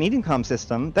to an Edencom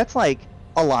system, that's like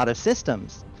a lot of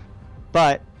systems.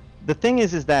 But the thing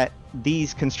is that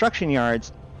these construction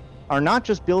yards are not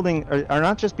just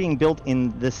being built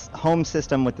in this home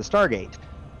system with the Stargate.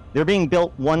 They're being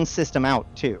built one system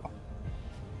out too.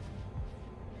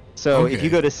 So if you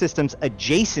go to systems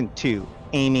adjacent to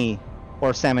Amy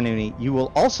or Samanuni, you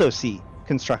will also see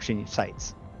construction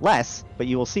sites. Less, but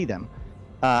you will see them.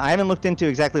 I haven't looked into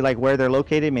exactly like where they're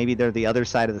located. Maybe they're the other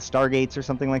side of the Stargates or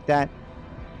something like that.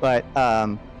 But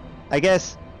I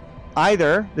guess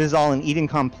either this is all an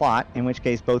Edencom plot, in which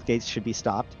case both gates should be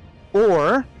stopped,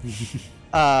 or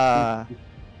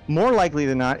more likely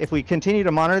than not, if we continue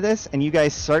to monitor this and you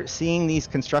guys start seeing these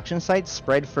construction sites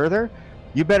spread further,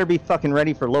 you better be fucking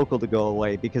ready for local to go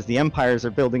away, because the empires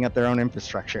are building up their own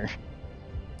infrastructure.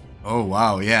 Oh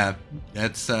wow, yeah,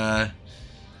 it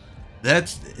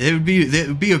would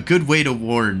be a good way to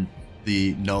warn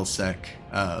the nullsec.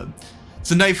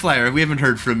 So Nightflyer, we haven't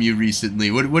heard from you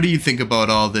recently. What do you think about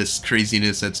all this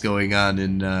craziness that's going on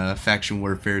in faction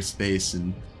warfare space?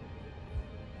 And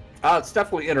it's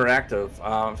definitely interactive.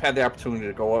 I've had the opportunity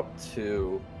to go up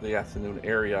to the afternoon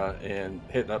area and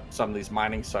hit up some of these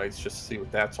mining sites just to see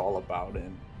what that's all about.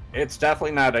 And it's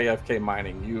definitely not AFK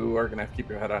mining. You are going to have to keep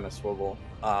your head on a swivel.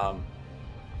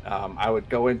 I would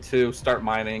go into start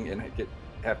mining and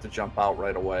have to jump out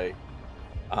right away.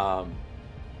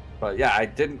 But yeah, I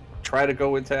didn't try to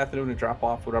go into afternoon and drop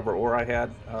off whatever ore I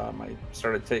had. I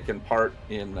started taking part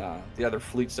in the other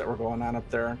fleets that were going on up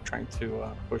there, trying to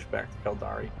push back the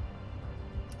Caldari.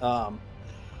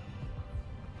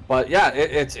 But yeah,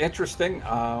 it's interesting.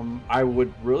 I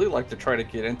would really like to try to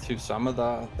get into some of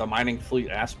the mining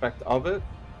fleet aspect of it.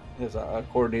 There's a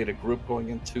coordinated group going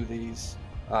into these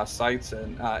sites.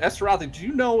 And Esterathi, do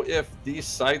you know if these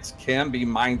sites can be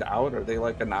mined out? Are they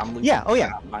like anomalies? Yeah, oh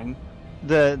yeah.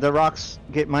 The rocks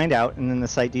get mined out, and then the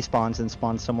site despawns and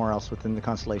spawns somewhere else within the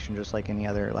constellation, just like any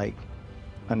other like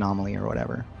anomaly or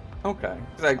whatever. Okay.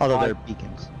 Although they're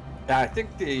beacons. Yeah, I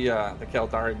think the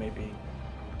Caldari may be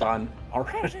done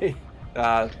already.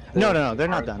 No, they're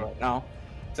not done. No.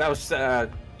 So I was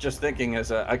just thinking,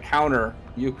 as a counter,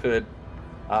 you could,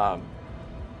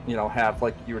 have,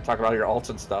 like you were talking about your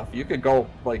alts and stuff. You could go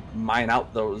like mine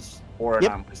out those ore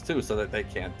anomalies too, so that they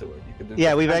can't do it. You could do.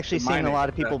 Yeah, we've actually seen a lot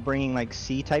of people bringing like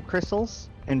C-type crystals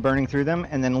and burning through them,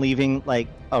 and then leaving like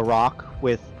a rock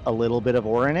with a little bit of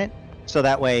ore in it, so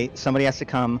that way somebody has to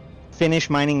come finish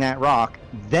mining that rock,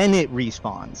 then it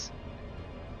respawns.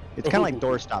 It's kind of like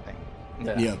door stopping.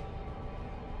 Yeah.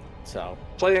 So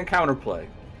play and counterplay,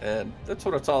 and that's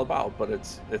what it's all about. But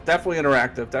it's definitely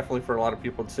interactive, definitely for a lot of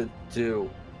people to do.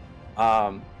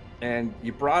 And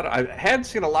I had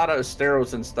seen a lot of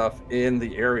Asteros and stuff in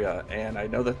the area, and I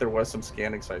know that there was some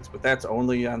scanning sites, but that's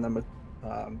only on the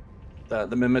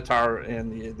Minmatar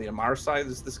and the Amar side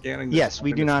is the scanning. Yes,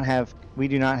 we do not have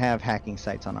hacking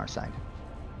sites on our side.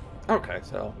 Okay,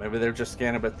 so maybe they're just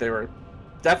scanning, but there were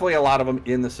definitely a lot of them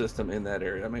in the system in that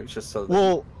area. Maybe it's just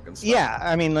so. Yeah,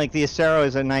 I mean, like the Astero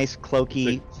is a nice,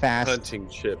 cloaky, fast hunting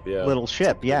ship. Yeah, little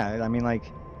ship. Yeah, I mean, like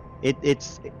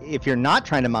it's if you're not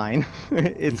trying to mine,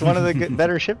 it's one of the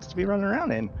better ships to be running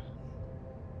around in.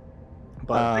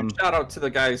 But big shout out to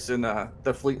the guys in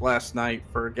the fleet last night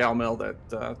for Galmil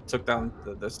that took down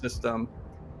the system.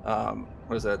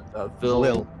 What is that?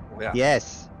 Vil. Yeah.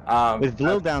 Yes. With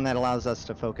Vil down, that allows us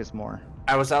to focus more.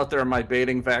 I was out there in my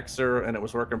baiting Vaxer, and it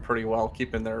was working pretty well,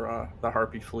 keeping their the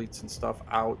Harpy fleets and stuff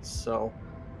out. So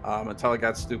until I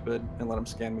got stupid and let them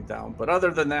scan me down. But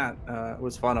other than that, it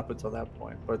was fun up until that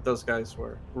point. But those guys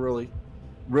were really,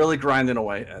 really grinding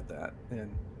away at that.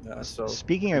 And so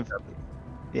speaking of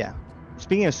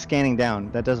scanning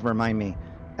down, that does remind me.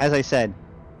 As I said,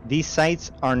 these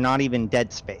sites are not even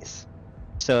dead space.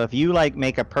 So if you like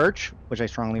make a perch, which I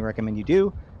strongly recommend you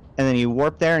do, and then you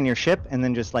warp there in your ship and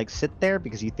then just like sit there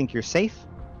because you think you're safe,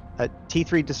 a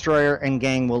T3 destroyer and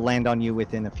gang will land on you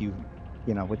within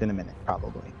within a minute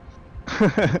probably.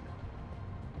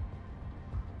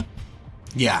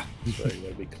 Yeah. So you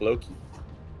gotta be cloaky.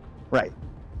 Right.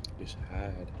 Just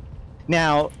hide.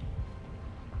 Now,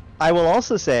 I will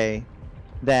also say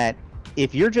that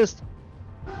if you're just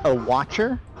a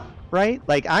watcher, right?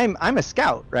 Like I'm a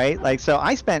scout, right? Like, so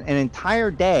I spent an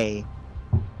entire day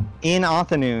in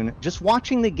Othanoon just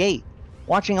watching the gate,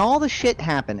 watching all the shit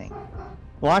happening,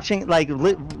 watching like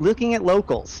looking at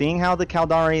locals, seeing how the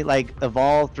Caldari like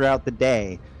evolved throughout the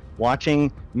day,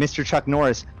 watching Mr. Chuck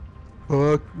Norris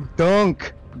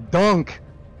dunk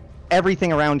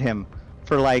everything around him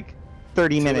for like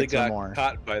 30 minutes or more.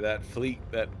 Caught by that fleet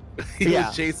that He Yeah.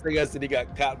 was chasing us and he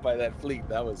got caught by that fleet.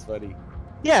 That was funny.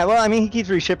 Yeah, well, I mean, he keeps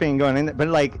reshipping and going in, but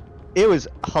like, it was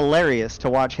hilarious to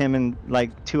watch him and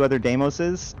like 2 other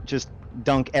Deimoses just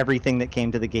dunk everything that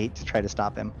came to the gate to try to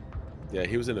stop him. Yeah,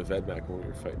 he was in a Vedmak when we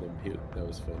were fighting him. That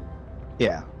was fun.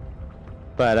 Yeah,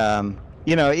 but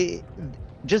you know,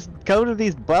 just go to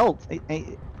these belts.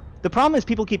 The problem is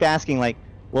people keep asking like,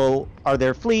 well, are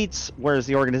there fleets? Where's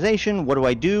the organization? What do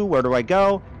I do? Where do I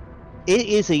go? It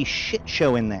is a shit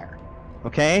show in there.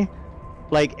 Okay,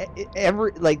 like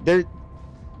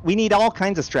we need all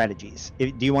kinds of strategies.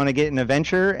 Do you want to get in a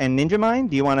venture and ninja mine?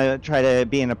 Do you want to try to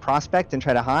be in a prospect and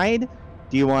try to hide?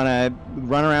 Do you want to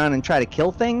run around and try to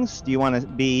kill things? Do you want to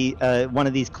be one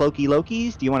of these cloaky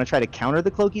Lokis? Do you want to try to counter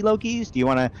the cloaky Lokis? Do you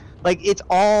want to, like, it's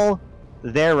all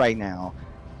there right now.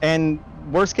 And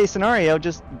worst case scenario,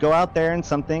 just go out there in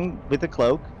something with a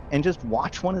cloak and just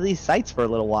watch one of these sites for a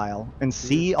little while and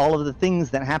see all of the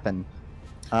things that happen.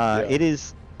 It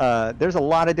is, there's a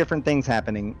lot of different things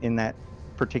happening in that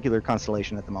particular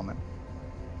constellation at the moment.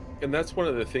 And that's one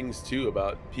of the things too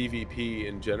about PvP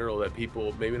in general that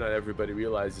people, maybe not everybody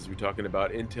realizes. We're talking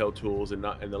about intel tools and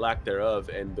the lack thereof,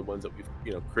 and the ones that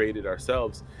we've created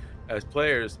ourselves as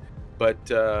players. But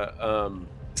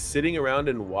sitting around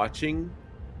and watching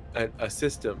a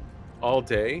system all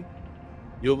day,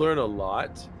 you'll learn a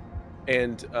lot.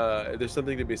 And there's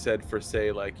something to be said for,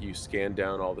 say, like, you scan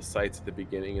down all the sites at the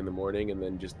beginning in the morning and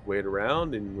then just wait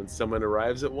around, and when someone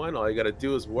arrives at one, all you got to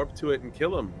do is warp to it and kill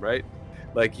them, right?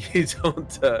 Like, you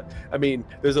don't I mean,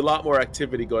 there's a lot more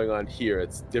activity going on here.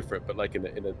 It's different, but like in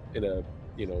a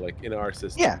like in our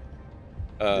system, Yeah.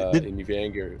 in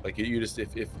Yvanger, like, you just,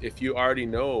 if you already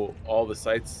know all the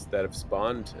sites that have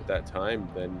spawned at that time,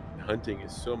 then hunting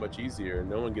is so much easier, and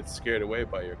no one gets scared away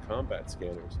by your combat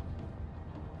scanners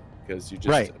because you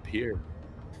just appear.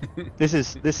 This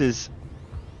is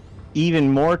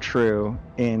even more true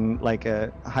in like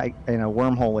a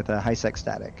wormhole with a high sec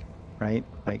static, right?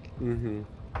 Like,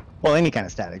 well, any kind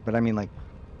of static, but I mean, like,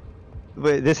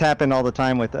 this happened all the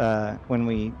time with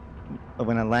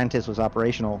when Atlantis was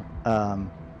operational.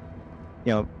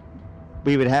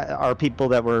 We would have our people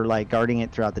that were like guarding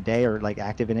it throughout the day or like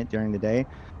active in it during the day.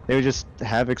 They would just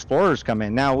have explorers come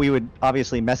in. Now we would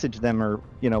obviously message them or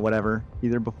whatever,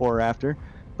 either before or after.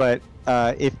 But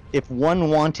if one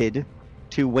wanted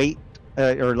to wait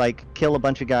or like kill a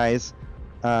bunch of guys,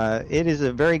 it is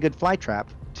a very good fly trap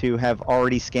to have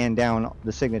already scanned down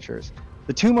the signatures.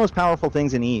 The 2 most powerful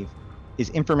things in EVE is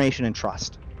information and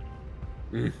trust.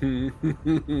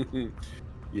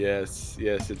 Yes,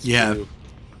 it's Yeah. true.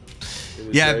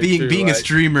 Yeah, being true, a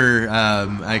streamer,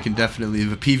 I can definitely,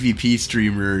 a PvP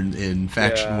streamer in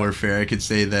faction Yeah. warfare, I could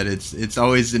say that it's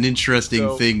always an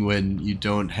interesting thing when you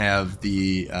don't have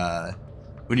the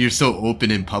when you're so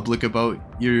open and public about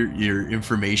your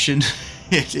information.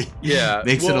 it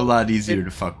makes it a lot easier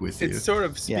to fuck with you. It's sort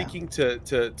of speaking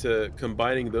to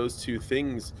combining those 2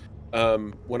 things.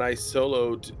 When I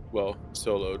soloed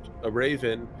a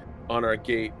Raven on our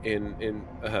gate in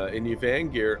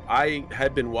Yvanger, I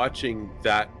had been watching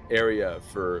that area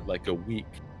for like a week.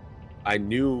 I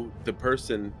knew the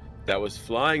person that was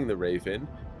flying the Raven.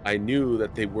 I knew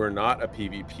that they were not a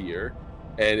PvPer,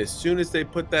 and as soon as they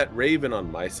put that Raven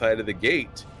on my side of the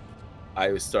gate, I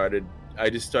just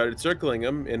started circling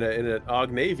them in an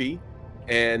AUG Navy,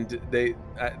 and they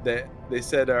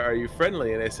said, "Are you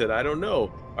friendly?" And I said, "I don't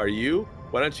know. Are you?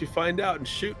 Why don't you find out and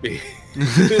shoot me?"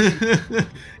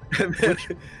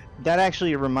 That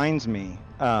actually reminds me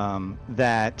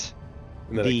that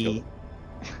the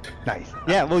nice.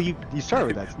 Yeah, well, you started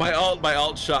with that. My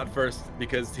alt shot first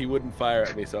because he wouldn't fire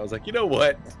at me, so I was like, you know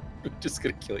what? I'm just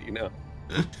gonna kill you now.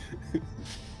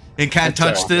 And Can't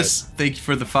Touch This, thank you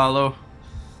for the follow.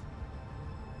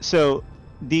 So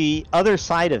the other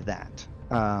side of that,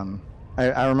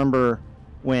 I remember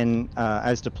when I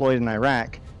was deployed in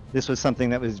Iraq, this was something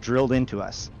that was drilled into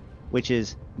us, which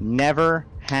is never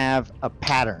have a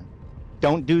pattern.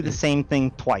 Don't do the same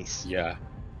thing twice. Yeah.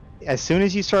 As soon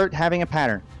as you start having a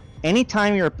pattern,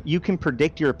 anytime you can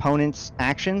predict your opponent's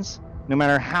actions, no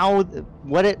matter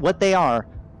what they are,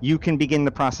 you can begin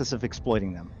the process of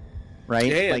exploiting them,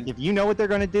 right? And, like, if you know what they're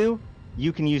going to do,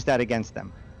 you can use that against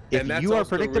them. If you are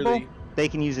predictable, they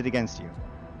can use it against you.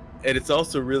 And it's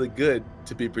also really good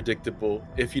to be predictable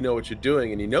if you know what you're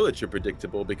doing and you know that you're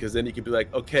predictable, because then you can be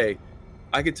like, okay,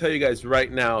 I can tell you guys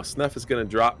right now, Snuff is going to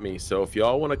drop me. So if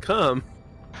y'all want to come,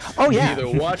 either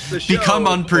watch the show, become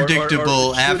unpredictable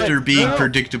or after being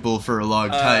predictable for a long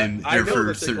time, I or know for a that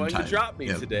they're certain going time. to drop me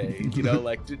today,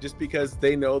 like just because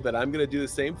they know that I'm going to do the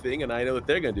same thing, and I know that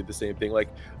they're going to do the same thing. Like,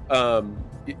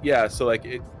 so like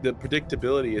the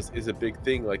predictability is a big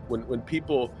thing. Like when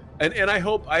people and I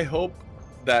hope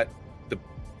that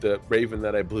the Raven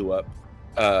that I blew up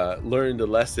learned a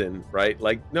lesson, right?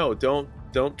 Like, no, don't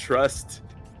trust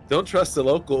the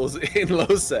locals in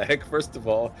Losec, first of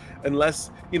all,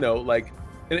 unless, you know, like,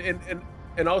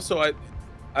 and also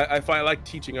I find I like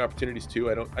teaching opportunities too.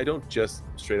 I don't just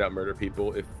straight out murder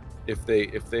people. If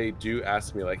they do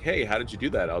ask me like, hey, how did you do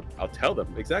that? I'll tell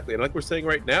them exactly. And like we're saying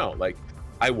right now, like,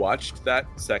 I watched that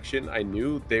section. I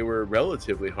knew they were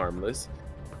relatively harmless,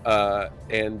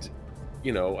 and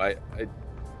you know,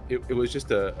 it was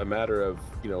just a matter of,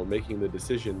 you know, making the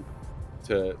decision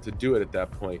to do it at that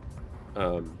point.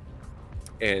 But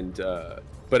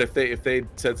if they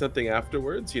said something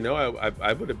afterwards, you know,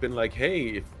 I would have been like,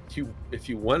 hey, if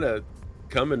you want to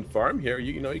come and farm here,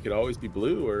 you know, you could always be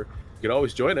blue, or you could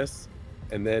always join us,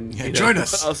 and then join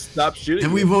us. I'll stop shooting.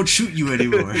 And we won't shoot you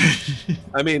anymore.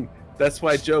 I mean, that's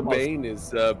why Joe Bain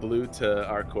is blue to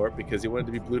our corp, because he wanted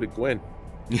to be blue to Gwen.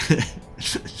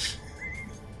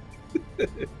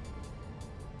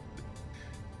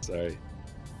 Sorry,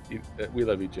 we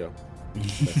love you, Joe.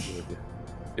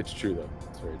 It's true though.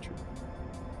 It's very true.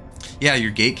 Yeah,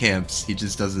 your gate camps. He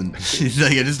just doesn't. He's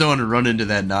like, I just don't want to run into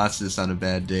that Gnosis on a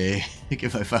bad day. Like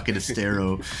if I fucking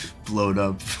Astero blowed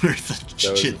up worth a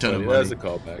shit ton of money. That was a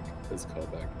callback.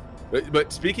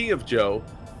 But speaking of Joe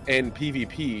and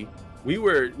PvP, we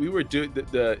were doing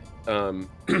the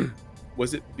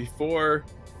was it before?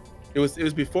 It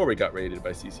was before we got raided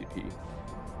by CCP,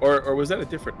 or was that a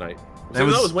different night? That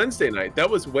was Wednesday night. That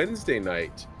was Wednesday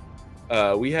night.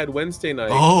 We had Wednesday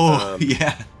night. Oh,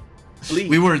 yeah. Fleet.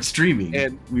 We weren't streaming,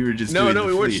 and we were just we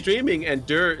Fleet. weren't streaming. And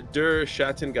Der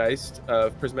Schattengeist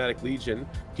of Prismatic Legion,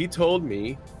 he told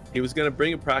me he was going to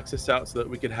bring a Praxis out so that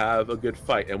we could have a good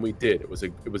fight, and we did. It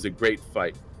was a great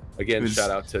fight. Again, shout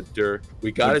out to Der.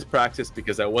 We got his Praxis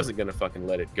because I wasn't going to fucking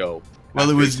let it go. Well,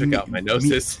 it was took out my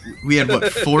Gnosis. We had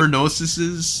what, 4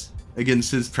 Gnosises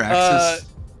against his Praxis?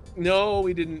 No,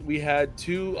 we didn't. We had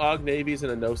 2 Og Navies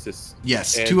and a Gnosis.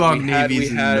 Yes, and 2 Og Navies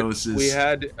and a Gnosis. We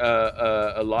had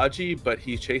a Logi, but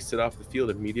he chased it off the field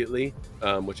immediately,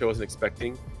 which I wasn't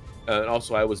expecting. And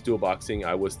also, I was dual boxing.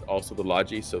 I was also the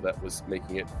Logi, so that was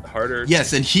making it harder.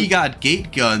 Yes, and he got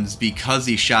gate guns because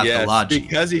he shot the Logi.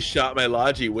 Because he shot my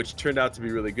Logi, which turned out to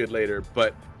be really good later.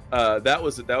 But that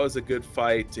was a good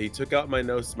fight. He took out my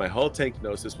Gnosis, my hull tank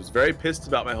Gnosis. Was very pissed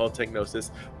about my hull tank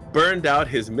Gnosis. Burned out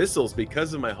his missiles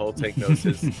because of my hull tank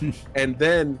Gnosis, and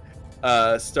then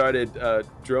started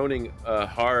droning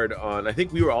hard on. I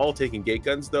think we were all taking gate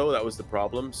guns though. That was the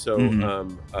problem. So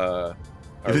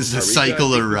it was a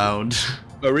cycle around.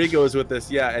 Ariga was with us,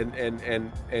 yeah,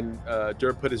 and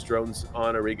Der put his drones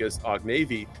on Ariga's Og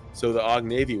Navy, so the Og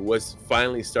Navy was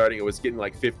finally starting. It was getting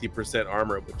like 50%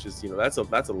 armor, which is, you know, that's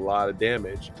a lot of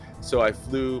damage. So I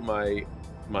flew my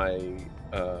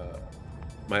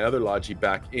other Logi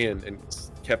back in and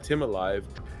kept him alive,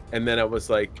 and then I was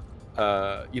like,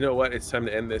 you know what, it's time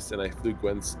to end this, and I flew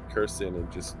Gwen's curse in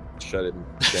and just shut him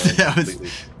down completely.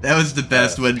 That was the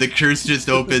best when the curse just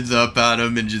opens up on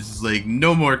him and just like,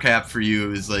 no more cap for you. It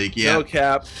was like, yeah, no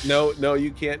cap, no, you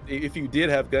can't. If you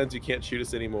did have guns, you can't shoot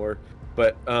us anymore.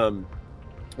 But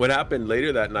what happened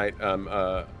later that night,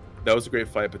 that was a great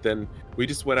fight, but then we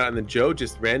just went out, and then Joe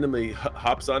just randomly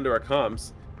hops onto our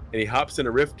comms, and he hops in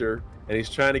a Rifter, and he's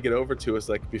trying to get over to us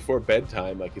like before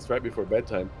bedtime, like it's right before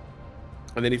bedtime.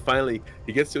 And then he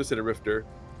gets to us in a Rifter,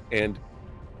 and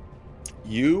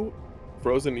you,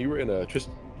 Frozen, you were in a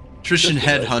Tristan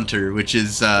Headhunter, which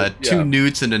is 2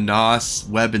 Newts and a Nos,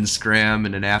 Web and Scram,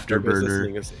 and an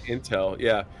Afterburner. Intel,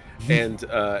 yeah.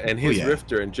 And his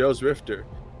Rifter, and Joe's Rifter.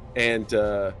 And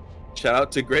shout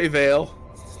out to Grey Veil,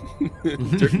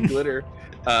 Dirt and Glitter,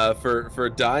 for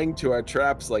dying to our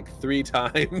traps like 3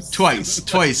 times. Twice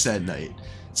that night.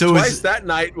 So twice that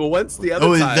night. Well, once the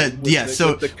other time. We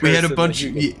had a bunch.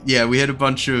 We had a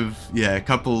bunch of a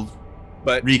couple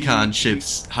recon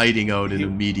ships hiding out in a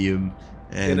medium.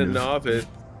 And in a Novice,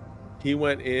 he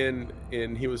went in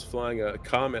and he was flying a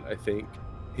Comet, I think.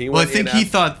 I think he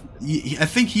thought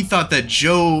that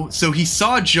Joe. So he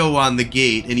saw Joe on the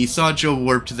gate, and he saw Joe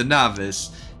warp to the Novice.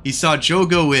 He saw Joe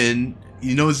go in.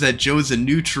 He knows that Joe's a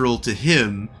neutral to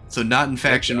him, so not in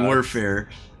faction warfare.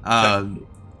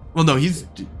 Well, no, he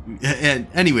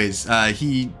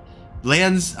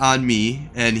lands on me,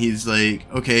 and he's like,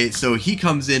 okay, so he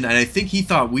comes in, and I think he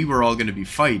thought we were all going to be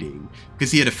fighting,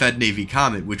 because he had a Fed Navy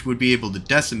Comet, which would be able to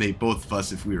decimate both of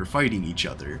us if we were fighting each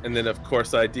other. And then, of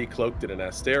course, I decloaked it in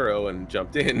Astero and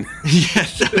jumped in. Yeah,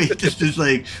 so he just is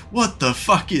like, what the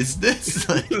fuck is this?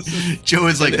 Like, Joe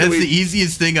is like, that's the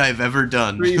easiest thing I've ever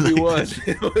done.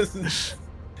 3v1.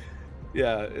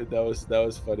 Yeah, that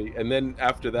was funny. And then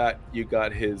after that, you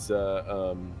got his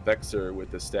Vexer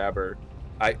with the stabber.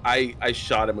 I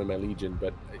shot him with my Legion,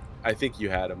 but I think you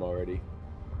had him already.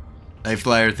 Knife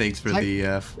Flyer, thanks for the.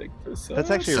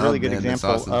 That's actually a really good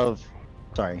example of.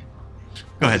 Sorry.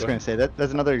 Go I ahead. was going to say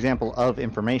that's another example of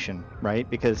information, right?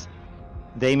 Because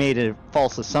they made a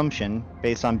false assumption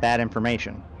based on bad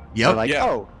information. They're Yep. like, Yeah.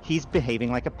 oh, he's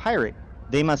behaving like a pirate.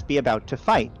 They must be about to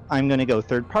fight. I'm going to go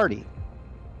third party.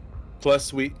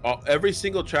 Plus, every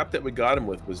single trap that we got him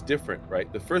with was different,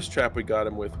 right? The first trap we got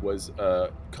him with was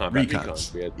combat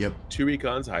recons. We had Yep. 2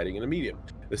 recons hiding in a medium.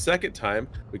 The second time,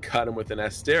 we got him with an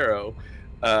Astero.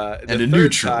 And a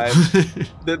neutral.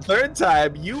 The third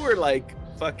time, you were like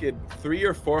fucking 300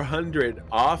 or 400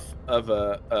 off of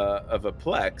a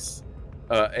Plex.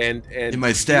 And In my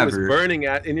he was stabber. burning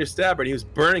in your stabber, and he was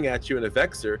burning at you in a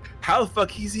Vexer. How the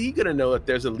fuck is he gonna know that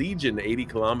there's a Legion 80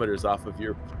 kilometers off of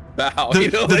your bow?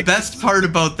 The best part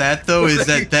about that though is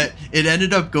that it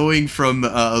ended up going from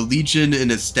a Legion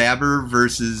and a stabber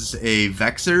versus a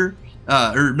Vexer.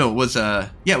 It was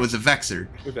a Vexer.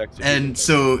 And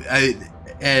so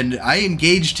I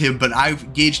engaged him, but I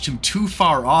engaged him too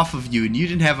far off of you, and you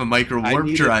didn't have a micro warp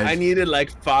drive. I needed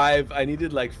like five.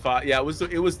 Yeah,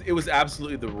 it was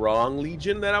absolutely the wrong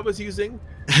Legion that I was using,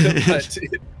 but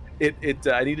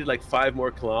I needed like 5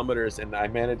 more kilometers, and I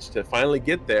managed to finally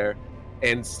get there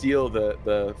and steal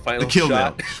the final kill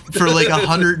shot mail for like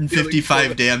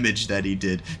 155 damage that he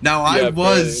did. Now I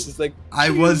was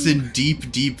in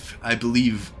deep, I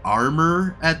believe,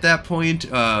 armor at that point,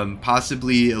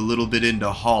 possibly a little bit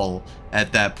into hull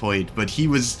at that point, but he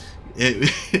was.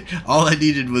 All I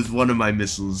needed was one of my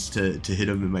missiles to hit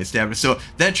him in my stabber. So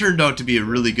that turned out to be a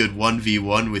really good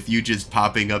 1v1 with you just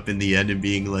popping up in the end and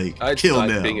being like, kill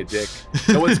mail. Being a dick.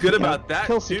 And what's good about that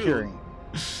Kill too? securing.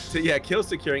 Kill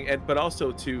securing, but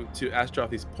also to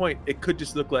Astrothy's point, it could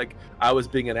just look like I was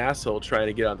being an asshole trying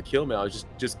to get on the kill mail,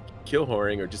 just kill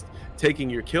whoring or just taking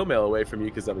your kill mail away from you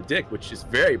because I'm a dick, which is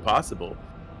very possible.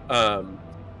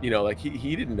 Like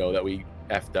he didn't know that we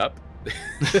effed up.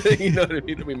 You know what I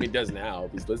mean? I mean, he does now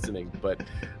if he's listening, but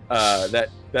that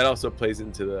also plays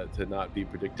into to not be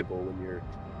predictable when you're,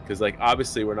 because like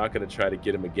obviously we're not going to try to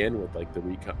get him again with like the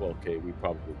recon. Well, okay, we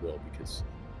probably will because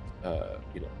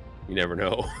you never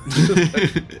know.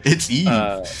 It's Eve.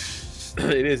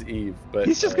 It is Eve, but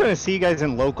He's just going to see you guys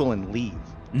in local and leave.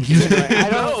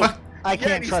 I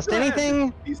can't trust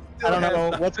anything. I don't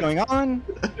know what's going on.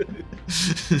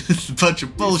 It's a bunch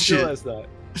of bullshit. He still has that.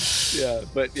 Yeah,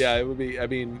 but yeah, it would be. I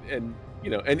mean, and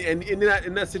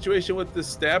in that situation with the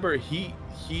stabber, he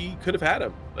could have had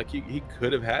him. Like he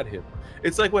could have had him.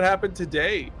 It's like what happened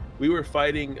today. We were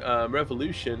fighting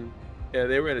Revolution,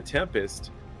 and they were in a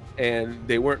Tempest, and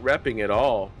they weren't repping at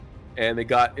all, and they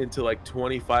got into like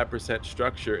 25%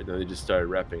 structure, and then they just started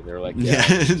repping. They were like, yeah,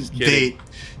 just kidding.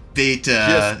 Bait.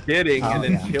 Just kidding, and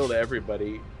then killed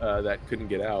everybody that couldn't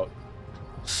get out.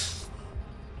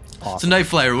 Awesome. So Night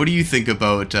Flyer, what do you think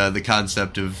about the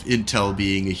concept of Intel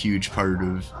being a huge part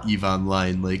of EVE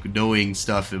Online, like knowing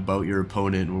stuff about your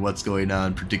opponent or what's going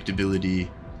on, predictability?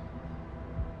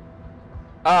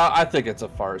 I think it's a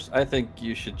farce. I think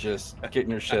you should just get in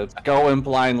your ships, go in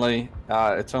blindly.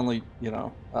 It's only,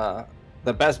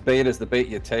 the best bait is the bait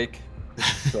you take.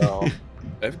 So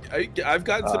I've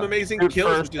gotten some amazing shoot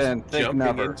kills first just and think jumping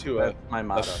never. into That's my a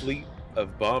motto. fleet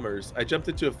of bombers. I jumped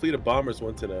into a fleet of bombers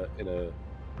once in a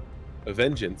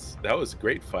Vengeance. That was a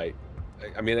great fight.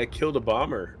 I mean, I killed a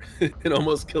bomber and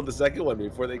almost killed the second one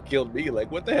before they killed me.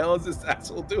 Like, what the hell is this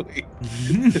asshole doing?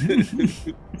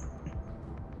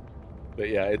 But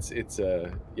yeah, it's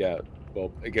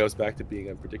well, it goes back to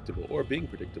being unpredictable or being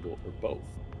predictable or both.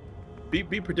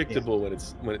 Be predictable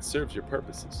when it serves your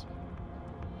purposes.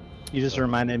 You just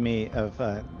reminded me of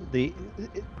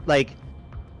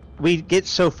we get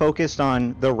so focused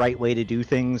on the right way to do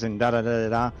things and da da da da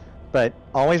da, but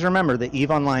always remember that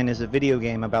EVE Online is a video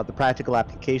game about the practical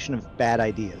application of bad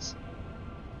ideas.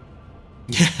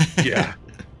 Yeah.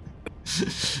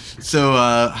 So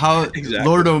how Exactly.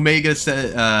 Lord Omega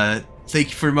said, thank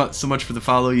you so much for the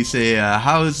follow. You say,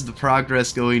 how is the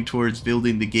progress going towards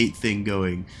building the gate thing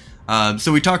going?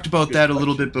 So we talked about that a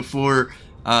little bit before.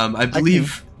 I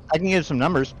believe I can give some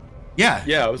numbers. Yeah.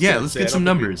 Let's get some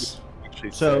numbers.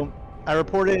 So I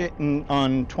reported it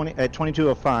on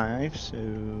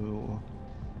 22:05,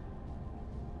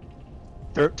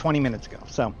 so 20 minutes ago.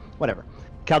 So whatever.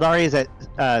 Caldari is at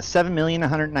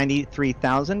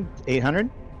 7,193,800,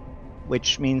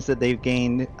 which means that they've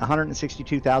gained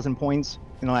 162,000 points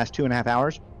in the last 2.5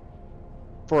 hours.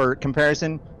 For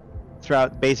comparison,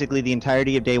 throughout basically the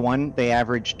entirety of day one, they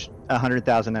averaged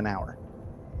 100,000 an hour.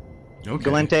 Okay.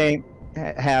 Galente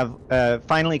have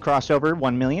finally crossed over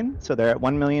 1 million, so they're at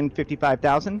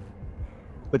 1,055,000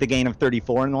 with a gain of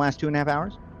 34 in the last 2.5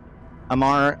 hours.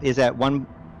 Amar is at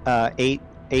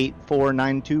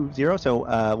 1,884,920, so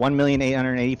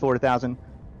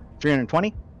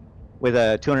 1,884,320 with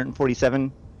a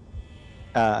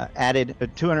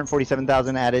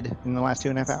 247,000 added in the last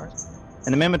 2.5 hours.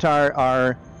 And the Minmatar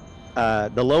are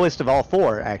the lowest of all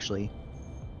four, actually,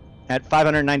 at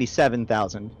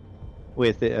 597,000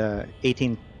 with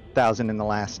 18,000 in the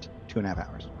last 2.5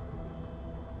 hours.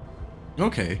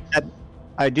 Okay.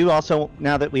 I do also,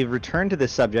 now that we've returned to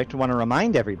this subject, want to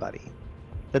remind everybody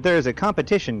that there is a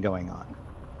competition going on.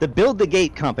 The Build the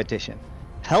Gate competition.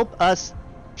 Help us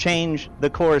change the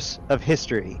course of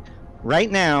history.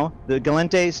 Right now, the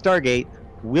Gallente Stargate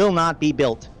will not be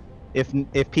built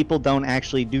if people don't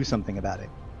actually do something about it.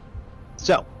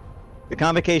 So, the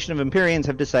Convocation of Empyreans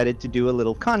have decided to do a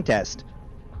little contest.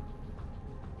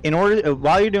 In order,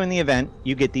 while you're doing the event,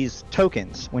 you get these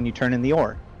tokens when you turn in the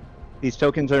ore. These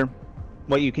tokens are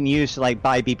what you can use to like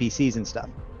buy BPCs and stuff.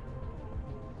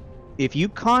 If you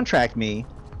contract me,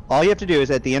 all you have to do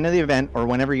is at the end of the event, or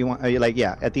whenever you want,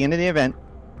 at the end of the event,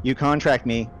 you contract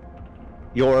me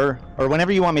or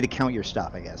whenever you want me to count your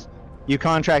stuff, I guess. You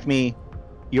contract me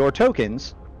your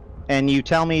tokens, and you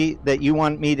tell me that you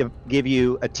want me to give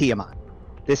you a Tiamat.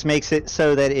 This makes it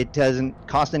so that it doesn't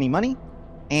cost any money,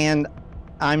 and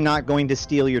I'm not going to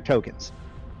steal your tokens.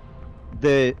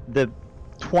 The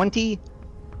top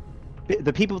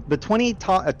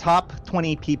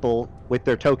 20 people with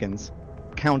their tokens,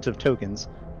 count of tokens,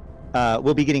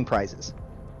 will be getting prizes.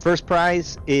 First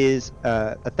prize is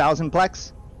 1,000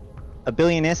 Plex, 1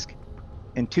 billion ISK,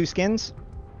 and 2 skins.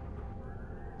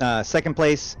 Second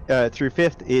place through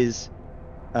 5th is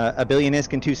 1 billion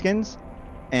ISK and 2 skins,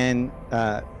 and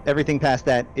everything past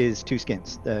that is 2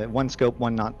 skins. 1 scope,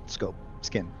 1 not scope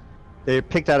skin. They're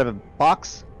picked out of a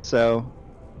box, so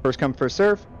first come, first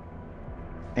serve.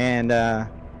 And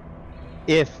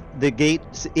if the gate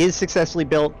is successfully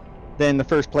built, then the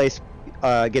first place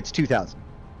gets 2,000.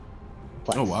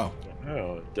 Oh wow!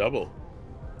 Oh, double,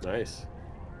 nice.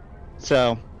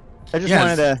 So I just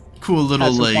wanted to cool little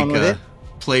have some fun with it.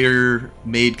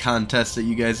 player-made contest that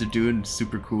you guys are doing.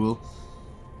 Super cool.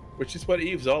 Which is what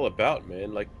EVE's all about,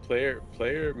 man. Like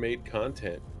player-made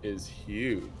content is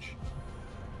huge.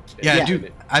 Yeah,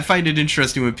 dude, I find it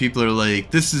interesting when people are like,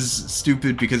 "This is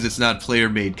stupid because it's not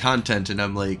player-made content," and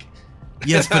I'm like,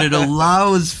 "Yes, but it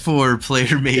allows for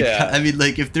player-made." Yeah. I mean,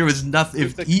 like, if there was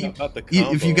nothing,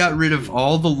 if you got rid of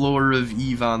all the lore of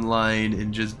EVE Online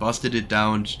and just busted it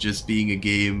down to just being a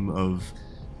game of,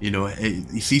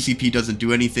 CCP doesn't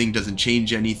do anything, doesn't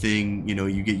change anything.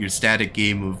 You get your static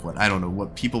game of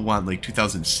what people want, like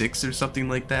 2006 or something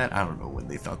like that. I don't know when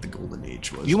they thought the golden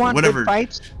age was. You want whatever good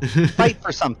fights? Fight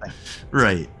for something.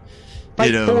 Right.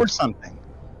 Fight for something.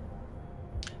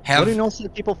 Nobody Have knows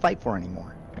what people fight for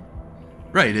anymore.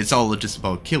 right. It's all just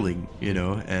about killing,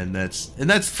 and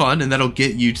that's fun, and that'll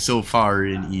get you so far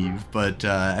in EVE. But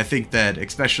I think that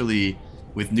especially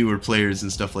with newer players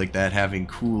and stuff like that, having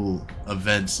cool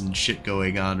events and shit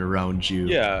going on around you.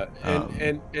 Yeah,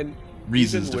 and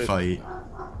reasons to fight.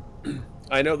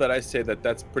 I know that I say that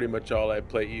that's pretty much all I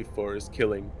play EVE for is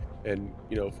killing, and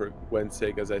for Gwen's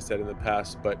sake, as I said in the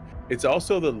past. But it's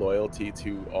also the loyalty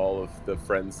to all of the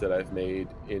friends that I've made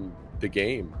in the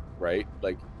game, right?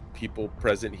 Like people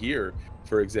present here,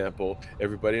 for example,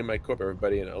 everybody in my corp,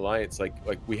 everybody in Alliance, like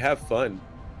we have fun,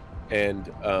 and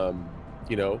I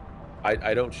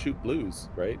don't shoot blues,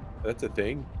 right? That's a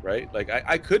thing, right? Like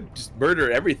I could just murder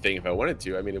everything if I wanted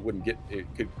to. I mean,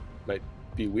 might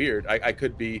be weird. I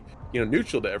could be,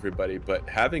 neutral to everybody, but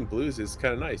having blues is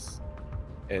kind of nice,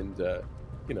 and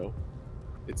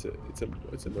it's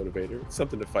a motivator. It's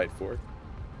something to fight for.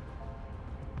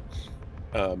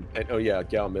 And oh yeah,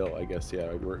 Gal Mill, I guess.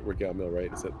 Yeah, we're Gal Mill,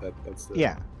 right? Is that's the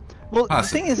Yeah. Well,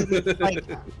 Awesome. The thing is, like,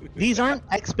 these aren't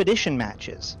expedition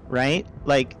matches, right?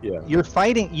 Like, Yeah. you're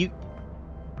fighting.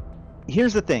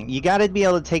 Here's the thing: you got to be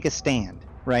able to take a stand,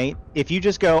 right? If you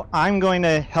just go, "I'm going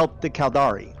to help the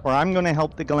Caldari," or "I'm going to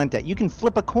help the Gallente," you can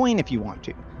flip a coin if you want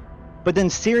to, but then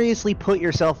seriously put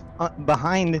yourself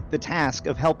behind the task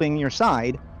of helping your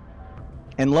side,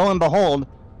 and lo and behold,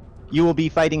 you will be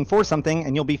fighting for something,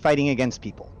 and you'll be fighting against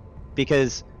people,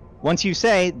 because once you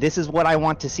say, "This is what I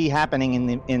want to see happening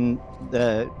in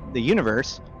the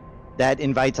universe," that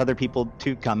invites other people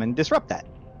to come and disrupt that.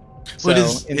 So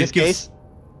in this case,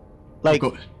 like,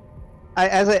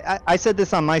 I said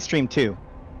this on my stream too,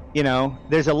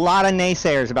 there's a lot of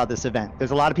naysayers about this event.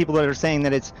 There's a lot of people that are saying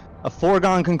that it's a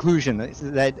foregone conclusion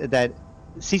that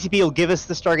CCP will give us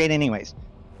the Stargate anyways.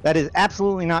 That is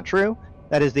absolutely not true.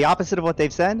 That is the opposite of what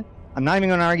they've said. I'm not even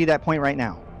going to argue that point right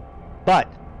now. But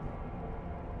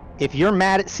if you're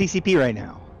mad at CCP right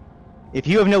now, if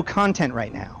you have no content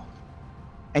right now,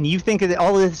 and you think that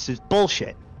all of this is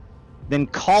bullshit, then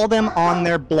call them on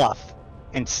their bluff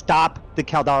and stop the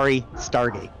Caldari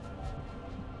Stargate.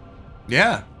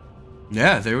 Yeah.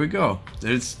 Yeah, there we go.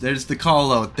 There's the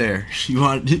call out there. You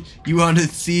want to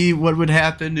see what would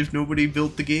happen if nobody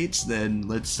built the gates? Then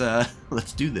let's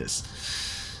do this.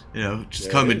 Just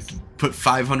come and put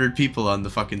 500 people on the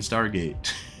fucking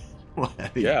Stargate. Well,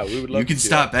 I mean, yeah, we would love you can to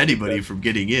stop anybody from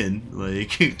getting in. Like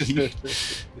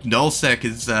Nullsec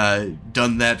has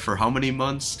done that for how many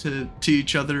months to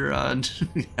each other on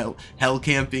hell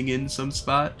camping in some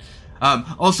spot.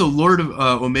 Also, Lord of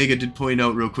Omega did point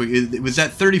out real quick, was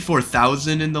that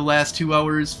 34,000 in the last 2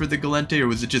 hours for the Gallente, or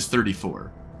was it just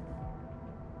 34?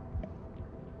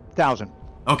 1,000.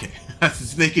 Okay, I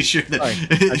was making sure that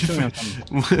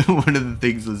one of the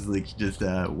things was like just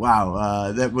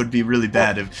wow, that would be really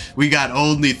bad if we got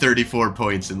only 34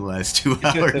 points in the last 2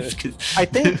 hours. I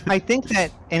think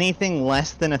that anything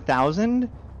less than 1,000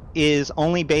 is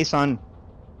only based on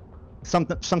some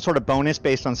sort of bonus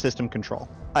based on system control.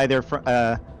 Either for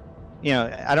I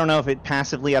don't know if it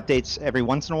passively updates every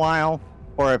once in a while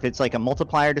or if it's like a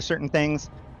multiplier to certain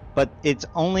things, but it's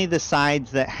only the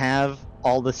sides that have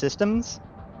all the systems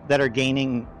that are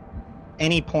gaining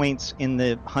any points in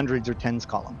the hundreds or tens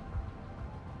column.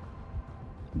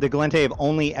 The Gallente have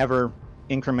only ever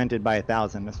incremented by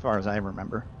 1,000 as far as I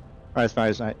remember. Or as far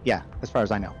as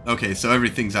I know. Okay, so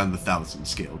everything's on the 1,000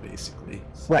 scale basically.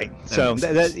 Right. So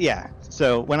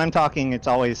so when I'm talking, it's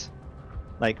always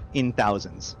like in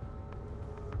thousands.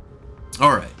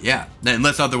 All right, yeah.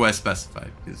 Unless otherwise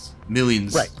specified, because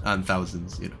millions on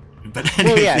thousands, But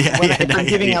anyway, if I'm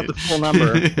giving out the full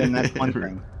number, then that's one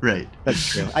thing. Right. That's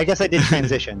true. I guess I did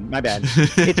transition. My bad.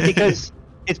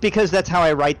 It's because that's how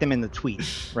I write them in the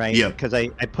tweet, right? Yeah. Because I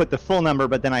put the full number,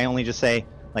 but then I only just say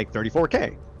like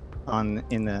 34K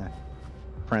in the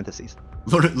parentheses.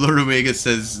 Lord Omega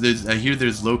says, I hear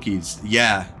there's Lokis.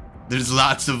 Yeah, there's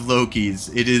lots of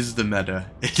Lokis. It is the meta.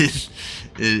 It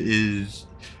is.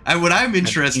 And what I'm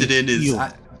interested in is,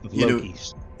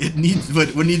 it needs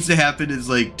what needs to happen is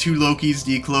like 2 Lokis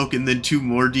decloak and then 2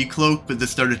 more decloak, but they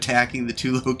start attacking the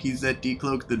 2 Lokis that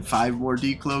decloak, then 5 more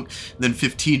decloak, then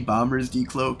 15 bombers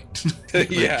decloak.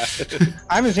 Yeah.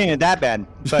 I haven't seen it that bad,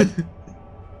 but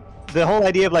the whole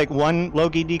idea of like 1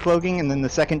 Loki decloaking and then the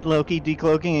second Loki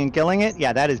decloaking and killing it,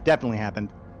 yeah, that has definitely happened.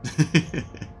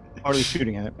 Or at least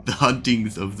shooting at it. The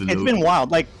huntings of the Loki. It's been wild.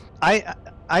 Like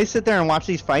I sit there and watch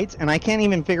these fights and I can't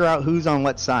even figure out who's on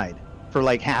what side for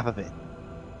like half of it.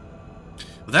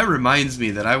 Well, that reminds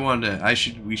me that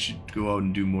we should go out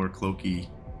and do more Cloaky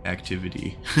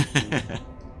activity.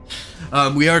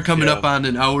 We are coming up on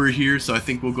an hour here, so I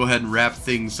think we'll go ahead and wrap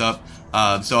things up.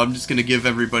 So I'm just going to give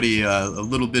everybody a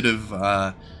little bit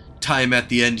of time at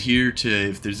the end here to,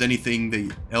 if there's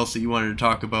anything else that you wanted to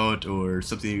talk about or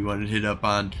something you wanted to hit up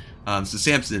on. So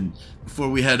Samson, before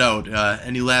we head out,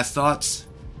 any last thoughts?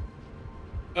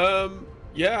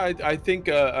 Yeah, I think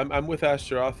I'm with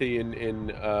Ashtarothi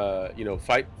in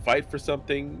fight for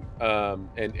something,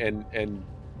 and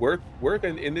work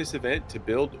in this event to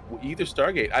build either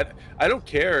Stargate. I don't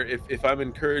care if I'm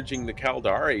encouraging the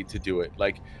Caldari to do it.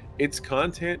 Like, it's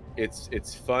content,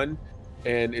 it's fun,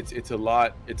 and it's a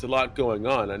lot going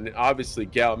on. And obviously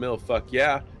Gal Mill, fuck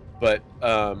yeah, but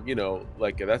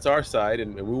like, that's our side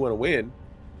and we want to win.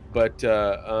 But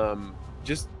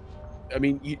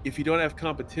if you don't have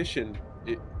competition,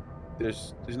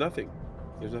 there's nothing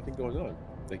going on.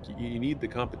 Like, you need the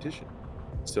competition.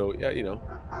 So yeah,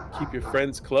 keep your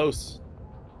friends close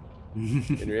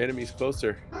and your enemies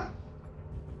closer.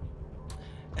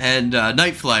 And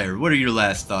Nightflyer, what are your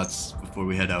last thoughts before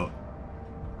we head out?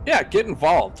 Yeah, get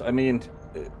involved. I mean,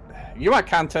 you want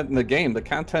content in the game. The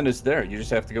content is there. You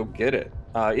just have to go get it.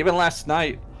 Even last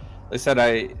night, they said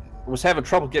I was having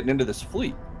trouble getting into this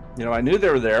fleet. I knew they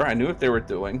were there. I knew what they were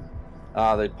doing.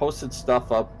 They posted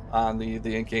stuff up on the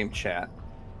in-game chat,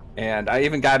 and I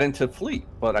even got into fleet,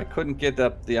 but I couldn't get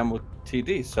up the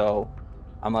MOTD. So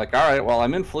I'm like, all right, well,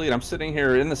 I'm in fleet. I'm sitting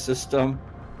here in the system.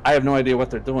 I have no idea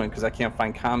what they're doing because I can't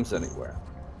find comms anywhere.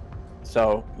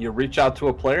 So you reach out to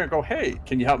a player and go, hey,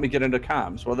 can you help me get into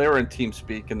comms? Well, they were in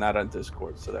TeamSpeak and not on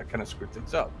Discord, so that kind of screwed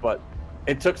things up. But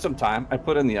it took some time. I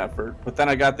put in the effort, but then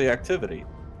I got the activity.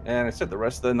 And I said the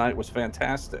rest of the night was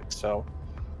fantastic. So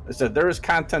I said there is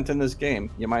content in this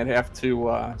game. You might have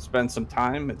to spend some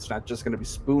time. It's not just going to be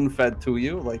spoon-fed to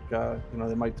you like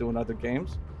they might do in other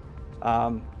games.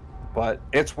 But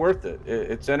it's worth it.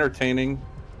 It's entertaining.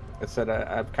 I said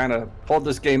I've kind of pulled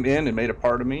this game in and made it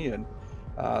part of me, and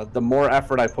the more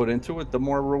effort I put into it, the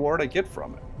more reward I get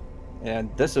from it.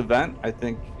 And this event, I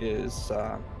think, is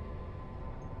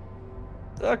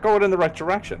going in the right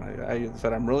direction. I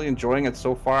said I'm really enjoying it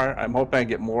so far. I'm hoping I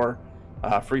get more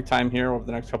free time here over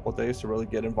the next couple of days to really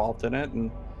get involved in it,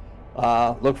 and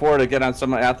look forward to get on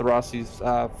some of Atherassi's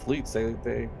fleets.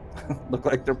 They look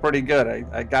like they're pretty good.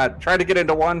 I tried to get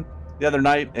into one the other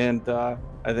night, and I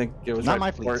think it was Not right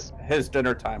my before fleets. his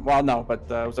dinner time. Well, no, but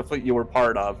it was a fleet you were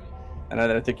part of, and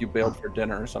then I think you bailed for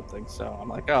dinner or something. So I'm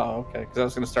like, oh, okay, because I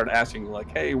was going to start asking you,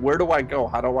 like, hey, where do I go?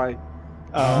 How do I?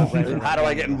 Oh, How do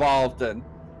I get involved? And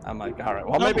I'm like, all right,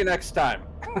 well, maybe next time.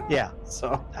 Yeah.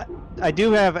 So I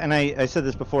do have, and I said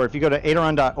this before, if you go to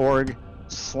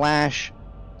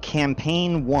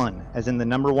Aderon.org/campaign1, as in the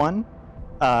number 1,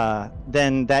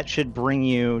 then that should bring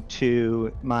you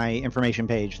to my information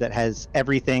page that has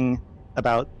everything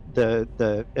about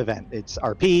the event. It's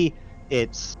RP,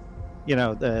 it's,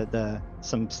 the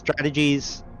some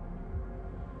strategies,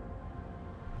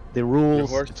 the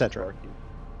rules, etc.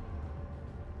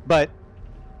 But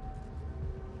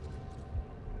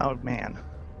oh man.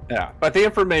 yeah, but the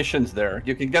information's there.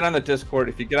 You can get on the Discord.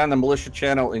 If you get on the militia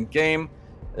channel in game,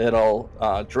 it'll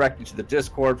direct you to the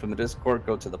Discord. From the Discord,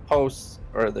 go to the posts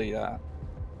or the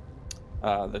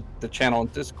channel in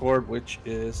Discord, which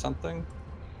is something.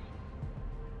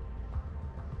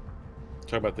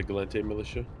 Talk about the Galente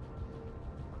militia.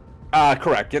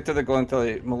 Correct. Get to the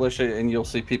Galente militia, and you'll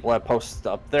see people have posts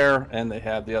up there, and they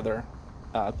have the other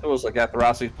tools. Like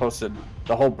Atherassi posted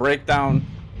the whole breakdown,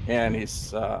 and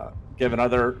he's given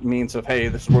other means of, hey,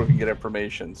 this is where we can get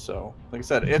information. So, like I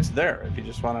said, it's there. If you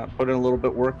just want to put in a little bit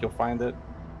of work, you'll find it,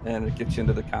 and it gets you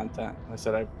into the content. Like I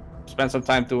said, I've spent some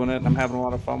time doing it, and I'm having a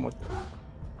lot of fun with it.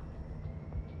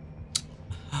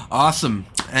 Awesome.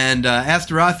 And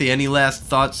Asterothi, any last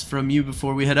thoughts from you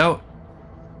before we head out?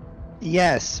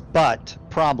 Yes, but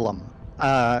problem.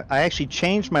 I actually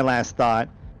changed my last thought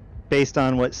based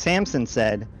on what Samson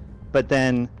said, but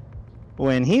then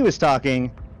when he was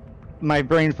talking, my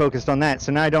brain focused on that,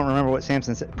 so now I don't remember what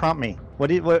Samson said. Prompt me. What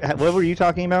were you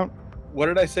talking about? What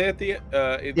did I say at the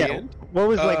end? What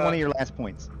was like one of your last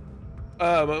points?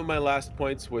 My last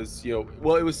points was, it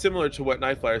was similar to what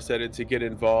Nightflyer said, to get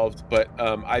involved, but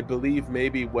I believe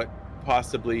maybe what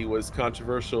possibly was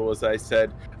controversial was I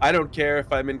said, I don't care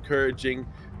if I'm encouraging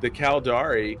the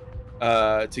Caldari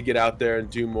to get out there and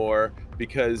do more,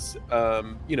 because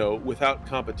without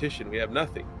competition we have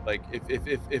nothing. Like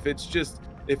if it's just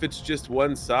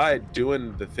one side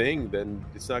doing the thing, then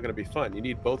it's not going to be fun. You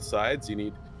need both sides. You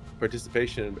need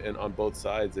participation on both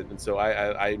sides, and so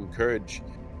I encourage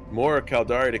more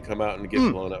Caldari to come out and get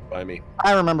blown up by me.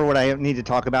 I remember what I need to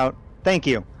talk about. Thank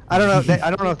you. I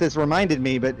don't know if this reminded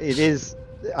me, but it is.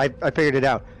 I figured it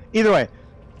out. Either way,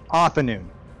 Othanoon.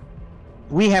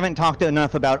 We haven't talked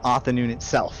enough about Othanoon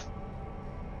itself.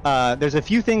 There's a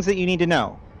few things that you need to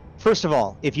know. First of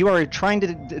all, if you are trying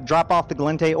to drop off the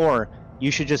Galente ore,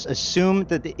 you should just assume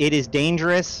that it is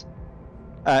dangerous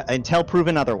until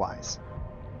proven otherwise.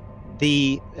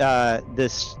 The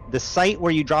site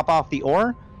where you drop off the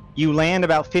ore, you land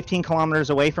about 15 kilometers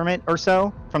away from it or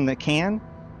so, from the can.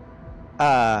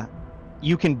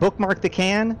 You can bookmark the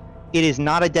can. It is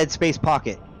not a dead space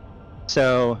pocket.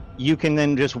 So you can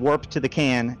then just warp to the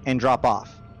can and drop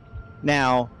off.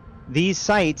 Now, these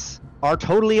sites are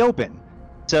totally open.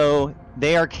 So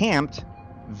they are camped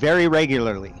very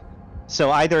regularly.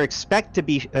 So either expect to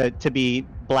be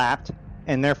blapped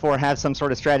and therefore have some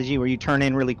sort of strategy where you turn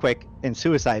in really quick and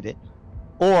suicide it,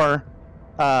 or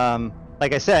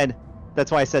like I said,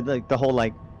 that's why I said like the whole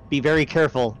like be very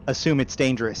careful, assume it's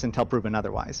dangerous until proven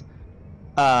otherwise.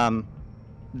 The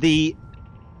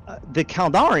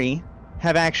Caldari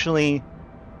have actually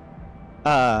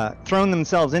thrown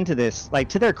themselves into this. Like,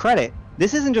 to their credit,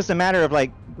 this isn't just a matter of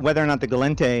like whether or not the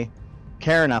Galente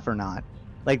care enough or not.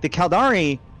 Like, the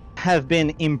Caldari have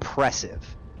been impressive.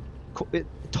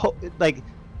 Like,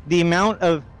 the amount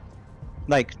of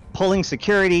like pulling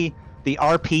security, the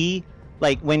RP,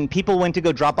 like when people went to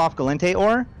go drop off Galente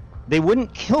ore, they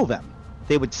wouldn't kill them.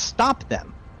 They would stop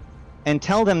them and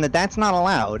tell them that that's not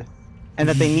allowed, and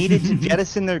that they needed to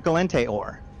jettison their Galente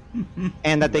ore,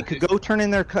 and that they could go turn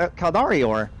in their Caldari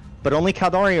ore, but only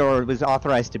Caldari ore was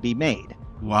authorized to be made.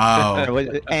 Wow.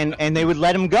 and they would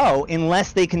let them go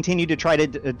unless they continued to try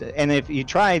to, and if you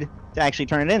tried to actually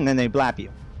turn it in, then they'd blap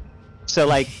you. So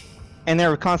like, and they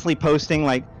were constantly posting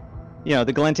like,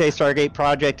 the Galente Stargate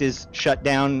project is shut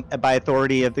down by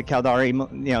authority of the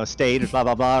Caldari, state, blah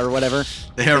blah blah, or whatever.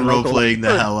 They are role-playing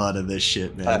the hell out of this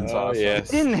shit, man. That's awesome. Yes.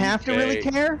 They didn't have to really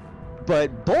care,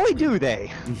 but boy do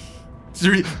they.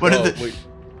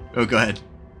 Oh, go ahead.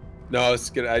 No, I was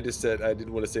gonna. I just said I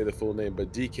didn't want to say the full name,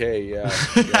 but DK. Yeah.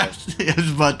 I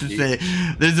was about to say,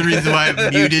 there's a reason why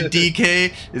I've muted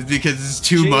DK is because it's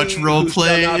too much role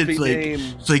play.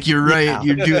 It's like you're right. Yeah.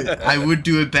 You're doing. I would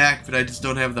do it back, but I just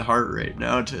don't have the heart right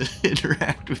now to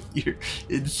interact with your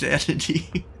insanity.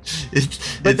 But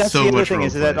It's that's so the other much thing role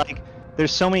is play. that like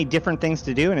there's so many different things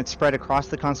to do, and it's spread across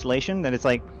the constellation that it's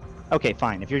like, okay,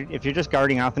 fine. If you're just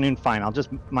guarding Althanoon, fine. I'll just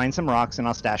mine some rocks and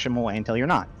I'll stash them away until you're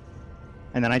not,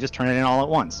 and then I just turn it in all at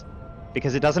once,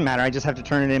 because it doesn't matter. I just have to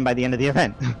turn it in by the end of the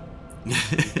event.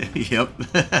 Yep.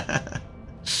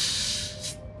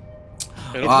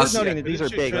 And It's Awesome. worth noting that these are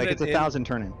big. Like it's 1,000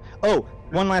 turn in. Oh,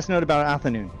 one last note about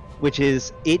Althanoon, which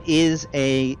is it is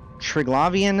a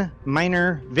Triglavian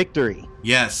minor victory.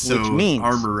 Yes. So Which means-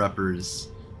 armor reppers,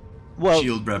 Well,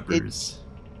 shield reppers.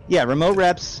 yeah, remote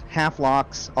reps, half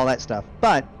locks, all that stuff.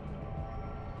 But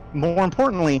more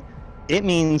importantly, it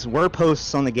means we're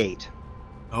posts on the gate.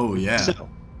 Oh yeah. So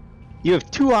you have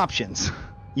two options.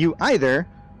 You either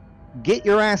get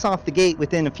your ass off the gate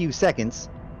within a few seconds,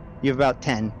 you have about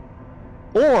 10,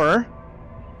 or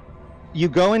you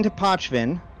go into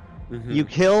Pochvin, Mhm. you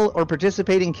kill or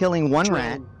participate in killing one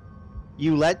rat,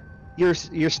 you let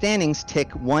your standings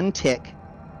tick one tick,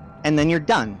 and then you're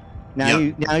done. Now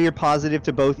Yep. you're positive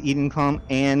to both Edencom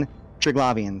and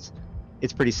Triglavians.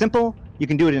 It's pretty simple. You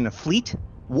can do it in a fleet.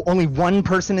 Only one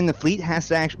person in the fleet has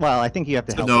to actually. Well, I think you have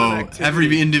to help. No, activity.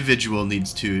 every individual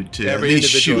needs to Every at least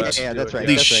individual shoot. has to Yeah, do that's it, right. yeah.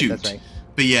 They That's right. That's shoot. right.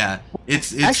 But yeah,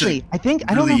 it's Actually, I don't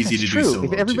know really if easy that's to do true. solo,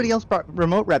 If everybody too. else brought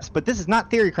remote reps, but this is not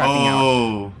theory crafting out.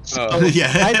 Oh. So,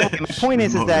 Yeah. either way, my point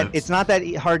is Remote that reps. it's not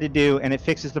that hard to do, and it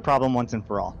fixes the problem once and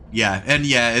for all. Yeah, and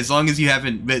yeah, as long as you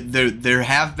haven't, but there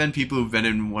have been people who've been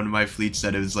in one of my fleets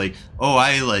that it was like, oh,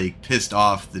 I like pissed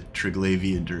off the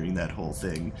Triglavian during that whole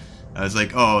thing. I was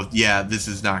like, oh yeah, this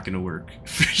is not gonna work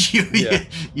for you. Yeah.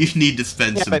 You need to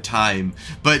spend Yeah, some but- time,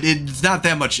 but it's not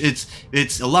that much.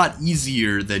 It's a lot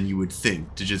easier than you would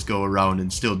think to just go around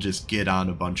and still just get on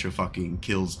a bunch of fucking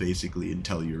kills basically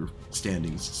until your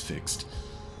standings is fixed.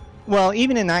 Well,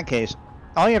 even in that case,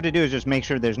 all you have to do is just make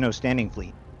sure there's no standing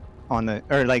fleet on the,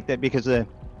 or like that, because if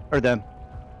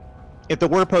the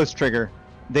war post trigger,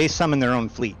 they summon their own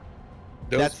fleet.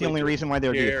 Those That's the fleets only are reason why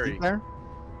there would be a scary. fleet there.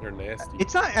 They're nasty.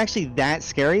 It's not actually that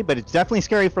scary, but it's definitely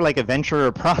scary for like a venture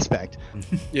or prospect.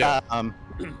 Yeah.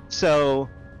 So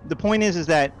the point is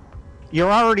that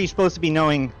you're already supposed to be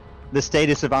knowing the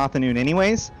status of Althanoon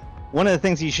anyways. One of the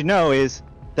things you should know is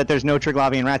that there's no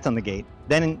Triglavian rats on the gate.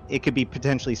 Then it could be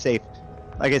potentially safe.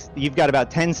 I guess you've got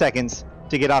about 10 seconds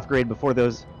to get off grade before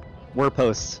those war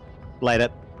posts light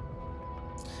up.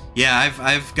 Yeah,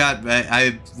 I've got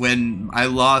when I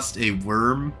lost a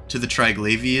worm to the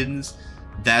Triglavians,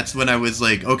 that's when I was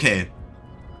like, okay,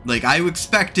 like I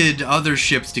expected other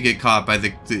ships to get caught by the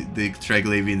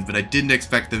Triglavians, but I didn't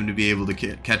expect them to be able to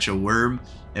catch a worm.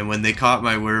 And when they caught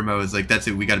my worm, I was like, that's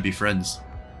it, we got to be friends.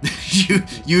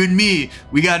 you and me,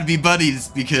 we got to be buddies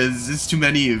because there's too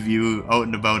many of you out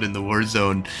and about in the war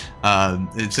zone.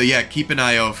 And so yeah, keep an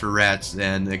eye out for rats,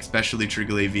 and especially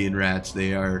Triglavian rats.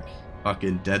 They are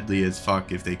fucking deadly as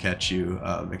fuck if they catch you,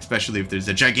 especially if there's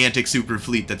a gigantic super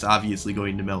fleet that's obviously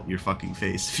going to melt your fucking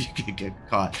face if you get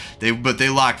caught. But they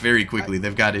lock very quickly.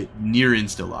 They've got it near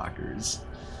insta lockers.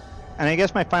 And I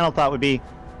guess my final thought would be,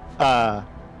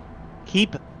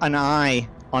 keep an eye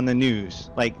on the news.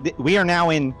 Like we are now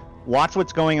in watch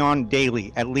what's going on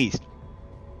daily, at least.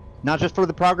 Not just for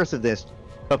the progress of this,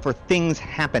 but for things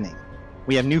happening.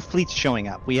 We have new fleets showing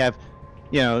up. We have,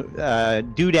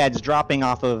 doodads dropping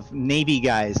off of Navy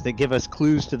guys that give us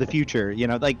clues to the future.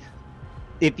 Like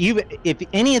if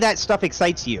any of that stuff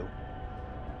excites you,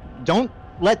 don't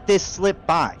let this slip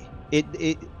by.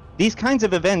 These kinds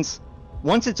of events,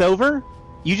 once it's over,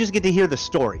 you just get to hear the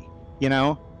story.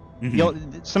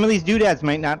 Mhm. Some of these doodads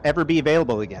might not ever be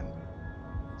available again.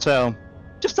 So,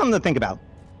 just something to think about.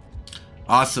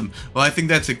 Awesome. Well, I think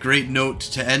that's a great note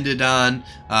to end it on.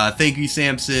 Thank you,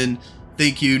 Samson.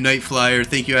 Thank you, Night Flyer.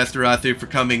 Thank you, Astaroth, for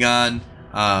coming on.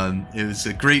 It was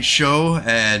a great show,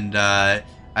 and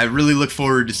I really look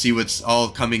forward to see what's all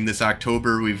coming this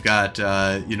October. We've got,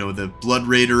 the Blood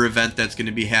Raider event that's going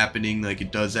to be happening like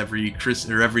it does every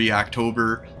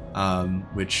October,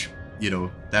 which,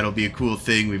 that'll be a cool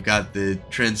thing. We've got the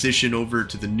transition over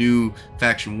to the new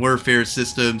faction warfare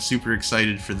system. Super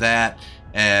excited for that.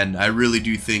 And I really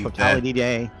do think Totality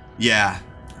Day. yeah,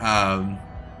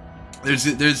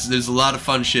 there's a lot of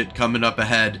fun shit coming up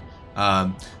ahead.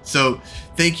 So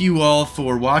thank you all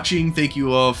for watching. Thank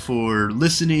you all for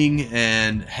listening,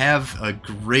 and have a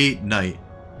great night.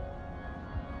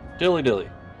 Dilly dilly.